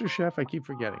it Master Chef? I keep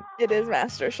forgetting. It is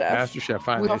Master Chef. Master Chef,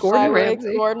 finally. With So Gordon Fly with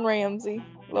Ramsay. Gordon Ramsay.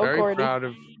 Little very Gordy. proud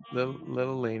of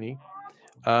little Lainey,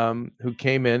 who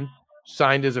came in,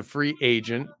 signed as a free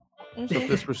agent. So if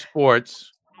this were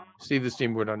sports, Steve the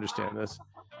Steam would understand this.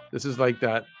 This is like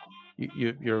that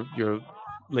your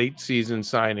late season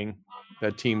signing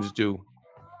that teams do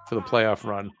for the playoff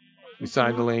run. We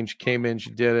signed Elaine. She came in. She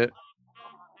did it.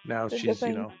 Now Did the she's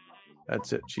thing.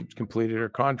 that's it. She completed her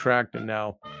contract, and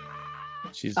now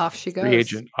she's Off she goes. free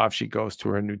agent. Off she goes to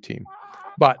her new team.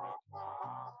 But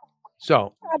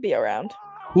so I'll be around.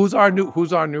 who's our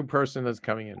new person that's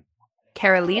coming in?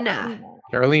 Carolina.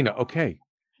 Carolina. Okay.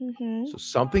 Mm-hmm. So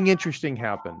something interesting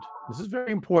happened. This is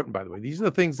very important, by the way. These are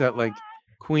the things that like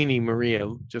Queenie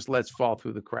Maria just lets fall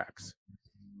through the cracks.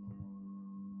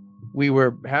 We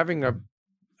were having I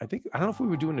don't know if we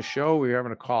were doing a show, we were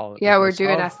having a call. Yeah, With we're doing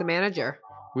myself. Ask the Manager.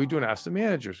 We were doing Ask the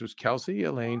Managers. It was Kelsey,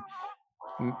 Elaine,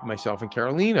 myself, and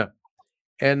Carolina.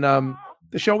 And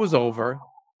the show was over.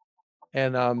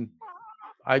 And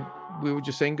we were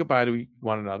just saying goodbye to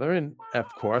one another, and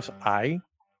of course, I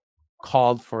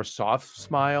called for soft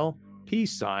smile,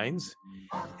 peace signs,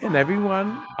 and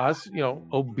everyone, us,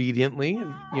 obediently,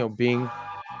 and being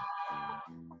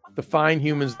the fine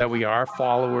humans that we are,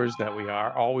 followers that we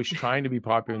are, always trying to be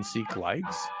popular and seek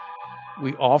likes.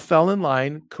 We all fell in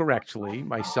line correctly.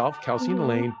 Myself, Kelsey, and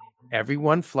Elaine.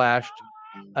 Everyone flashed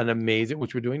an amazing,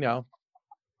 which we're doing now,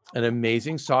 an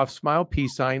amazing soft smile,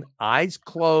 peace sign, eyes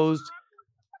closed,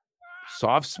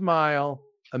 soft smile,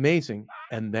 amazing.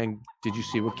 And then, did you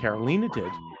see what Carolina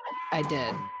did? I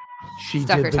did. She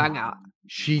Stuck did her tongue out.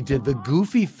 She did the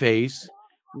goofy face,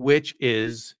 which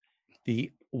is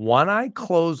the one eye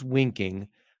closed, winking,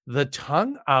 the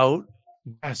tongue out.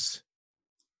 Yes.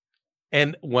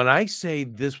 And when I say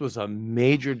this was a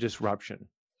major disruption,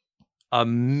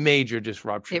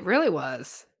 It really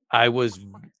was. I was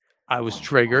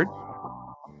triggered.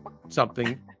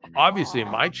 Something obviously in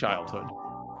my childhood.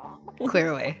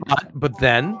 Clearly. But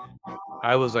then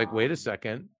I was like, wait a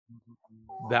second.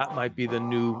 That might be the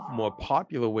new, more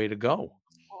popular way to go.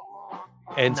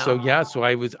 And so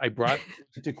I brought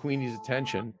it to Queenie's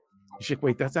attention. She's like,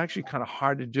 wait, that's actually kind of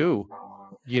hard to do.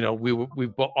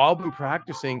 We've all been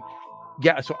practicing.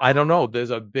 Yeah, so I don't know.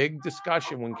 There's a big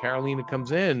discussion when Carolina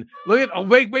comes in. Look at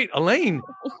wait, Elaine,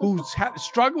 who's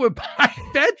struggled with pie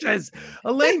benches.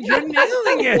 Elaine, you're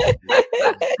nailing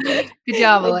it. Good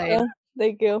job, Elaine.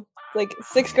 Thank you. It's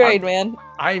like 6th grade, man.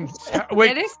 It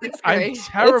is 6th grade. I'm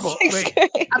terrible. It's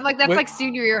 6th grade. I'm like, that's like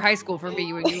senior year of high school for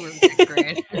me when you were in 6th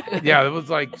grade. Yeah, it was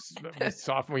like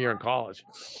sophomore year in college.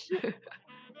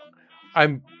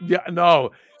 By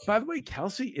the way,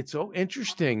 Kelsey, it's so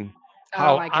interesting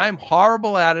how I'm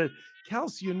horrible at it.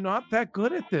 Kelsey, you're not that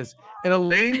good at this. And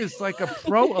Elaine is like a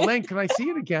pro. Elaine, can I see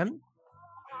it again?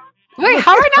 Wait,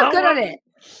 how are I not good at it?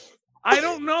 I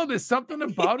don't know. There's something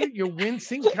about it. You're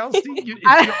wincing, Kelsey. You're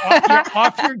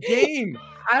off your game.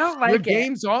 I don't like your it.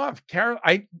 game's off. Carol,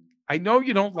 I know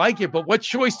you don't like it, but what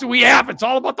choice do we have? It's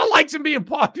all about the likes and being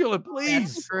popular,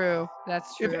 please. That's true.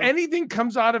 That's true. If anything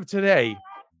comes out of today,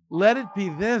 let it be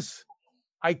this.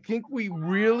 I think we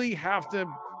really have to,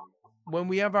 when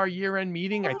we have our year-end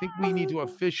meeting, I think we need to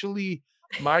officially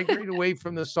migrate away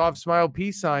from the soft smile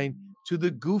peace sign to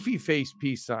the goofy face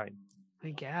peace sign.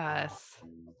 I guess.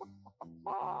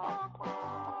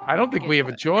 I don't think we have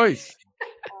a choice.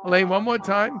 Elaine, one more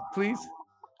time, please.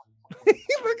 Look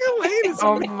at Elaine.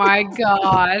 Oh my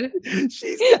God.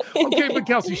 She's okay, but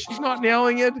Kelsey, she's not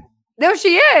nailing it. No,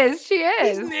 she is. She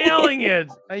is. She's nailing it.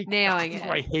 Nailing it.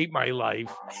 I hate my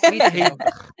life. Me too.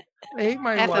 I hate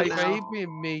my FML. life. I hate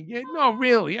being me. Yeah, no,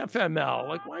 really, FML.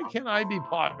 Like, why can't I be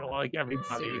popular like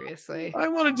everybody? Seriously. I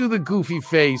want to do the goofy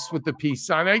face with the peace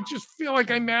sign. I just feel like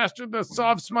I mastered the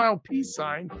soft smile peace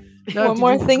sign. One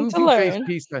more thing to learn.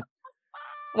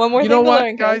 One more thing to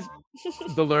learn, guys.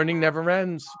 The learning never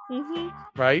ends,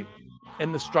 Mm-hmm. right?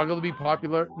 And the struggle to be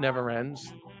popular never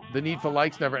ends. The need for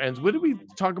likes never ends. What did we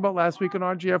talk about last week on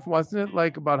RGF? Wasn't it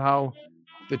like about how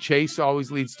the chase always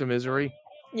leads to misery?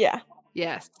 Yeah.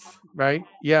 Yes. Right?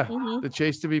 Yeah. Mhm. The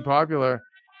chase to be popular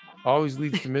always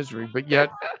leads to misery, but yet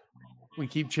we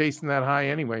keep chasing that high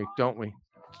anyway, don't we?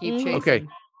 Keep Mhm. chasing. Okay.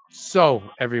 So,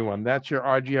 everyone, that's your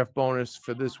RGF bonus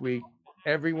for this week.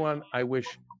 Everyone, I wish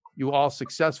you all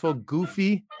successful,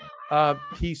 goofy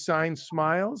peace sign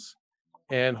smiles.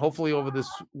 And hopefully over this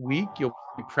week, you'll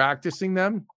be practicing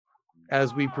them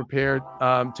as we prepare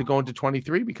to go into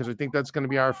 23, because I think that's going to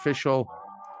be our official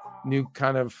new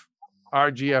kind of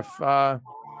RGF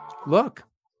look.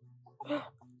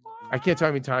 I can't tell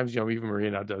how many times, even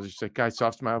Maria now does it. She's like, guys,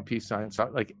 soft smile, peace sign. So,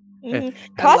 like, Mhm.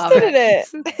 I love Costa did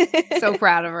it. So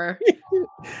proud of her.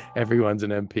 everyone's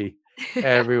an MP.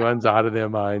 Everyone's out of their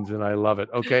minds, and I love it.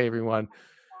 Okay, everyone.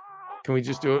 Can we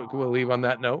just do it? We'll leave on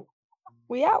that note.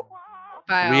 We out.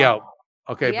 Bye We all. out.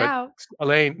 Okay, We but out.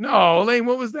 Elaine,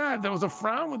 what was that? That was a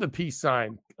frown with a peace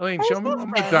sign. Elaine, I show was me not one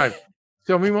more frowning. time.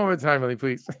 Show me one more time, Elaine,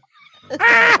 please.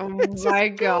 Oh my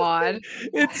God.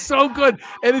 It's so good.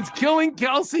 And it's killing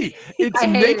Kelsey. It's I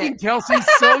hate making it. Kelsey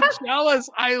so jealous.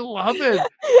 I love it.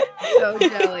 So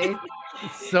jelly.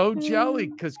 It's so jelly.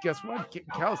 Because guess what,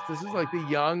 Kelsey, this is like the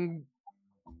young,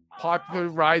 popular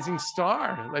rising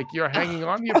star. Like, you're hanging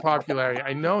on to your popularity.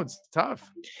 I know it's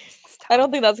tough. I don't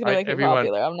think that's gonna All right, make it everyone.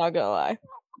 popular. I'm not gonna lie.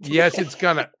 Yes, it's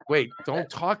gonna. Wait, don't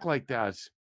talk like that.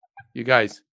 You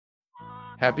guys,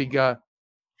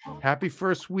 happy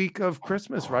first week of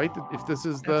Christmas, right? If this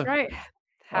is That's the right.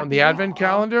 on the Advent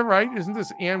calendar, right? Isn't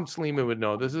this Ann Sleeman would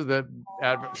know? This is the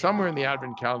Advent, somewhere in the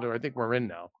Advent calendar. I think we're in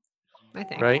now, I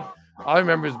think. right? All I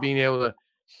remember is being able to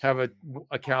have a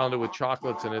calendar with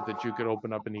chocolates in it that you could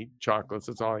open up and eat chocolates.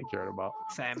 That's all I cared about.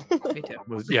 Same. Me too.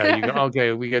 Yeah, you go,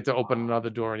 okay, we get to open another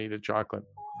door and eat a chocolate.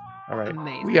 All right.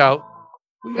 Amazing. We out.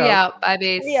 We out. Bye,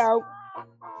 Base. We out.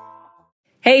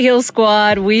 Hey, Heal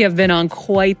Squad, we have been on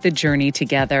quite the journey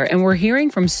together, and we're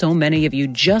hearing from so many of you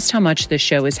just how much this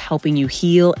show is helping you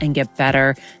heal and get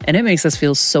better, and it makes us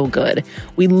feel so good.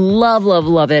 We love, love,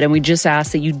 love it, and we just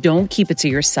ask that you don't keep it to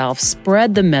yourself.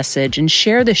 Spread the message and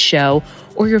share the show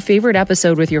or your favorite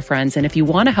episode with your friends. And if you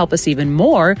want to help us even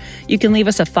more, you can leave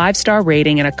us a 5-star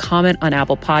rating and a comment on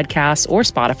Apple Podcasts or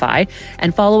Spotify,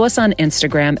 and follow us on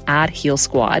Instagram at Heal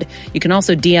Squad. You can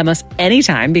also DM us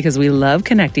anytime because we love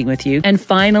connecting with you. And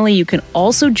finally, you can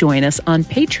also join us on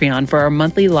Patreon for our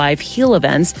monthly live heal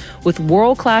events with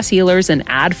world-class healers and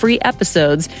ad-free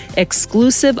episodes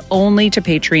exclusive only to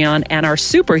Patreon and our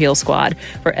Super Heal Squad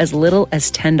for as little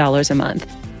as $10 a month.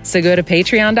 So go to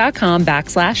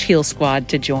patreon.com/Heal Squad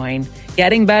to join.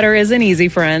 Getting better isn't easy,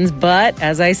 friends, but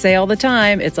as I say all the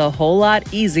time, it's a whole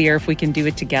lot easier if we can do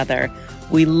it together.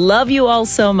 We love you all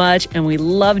so much, and we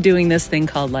love doing this thing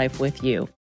called life with you.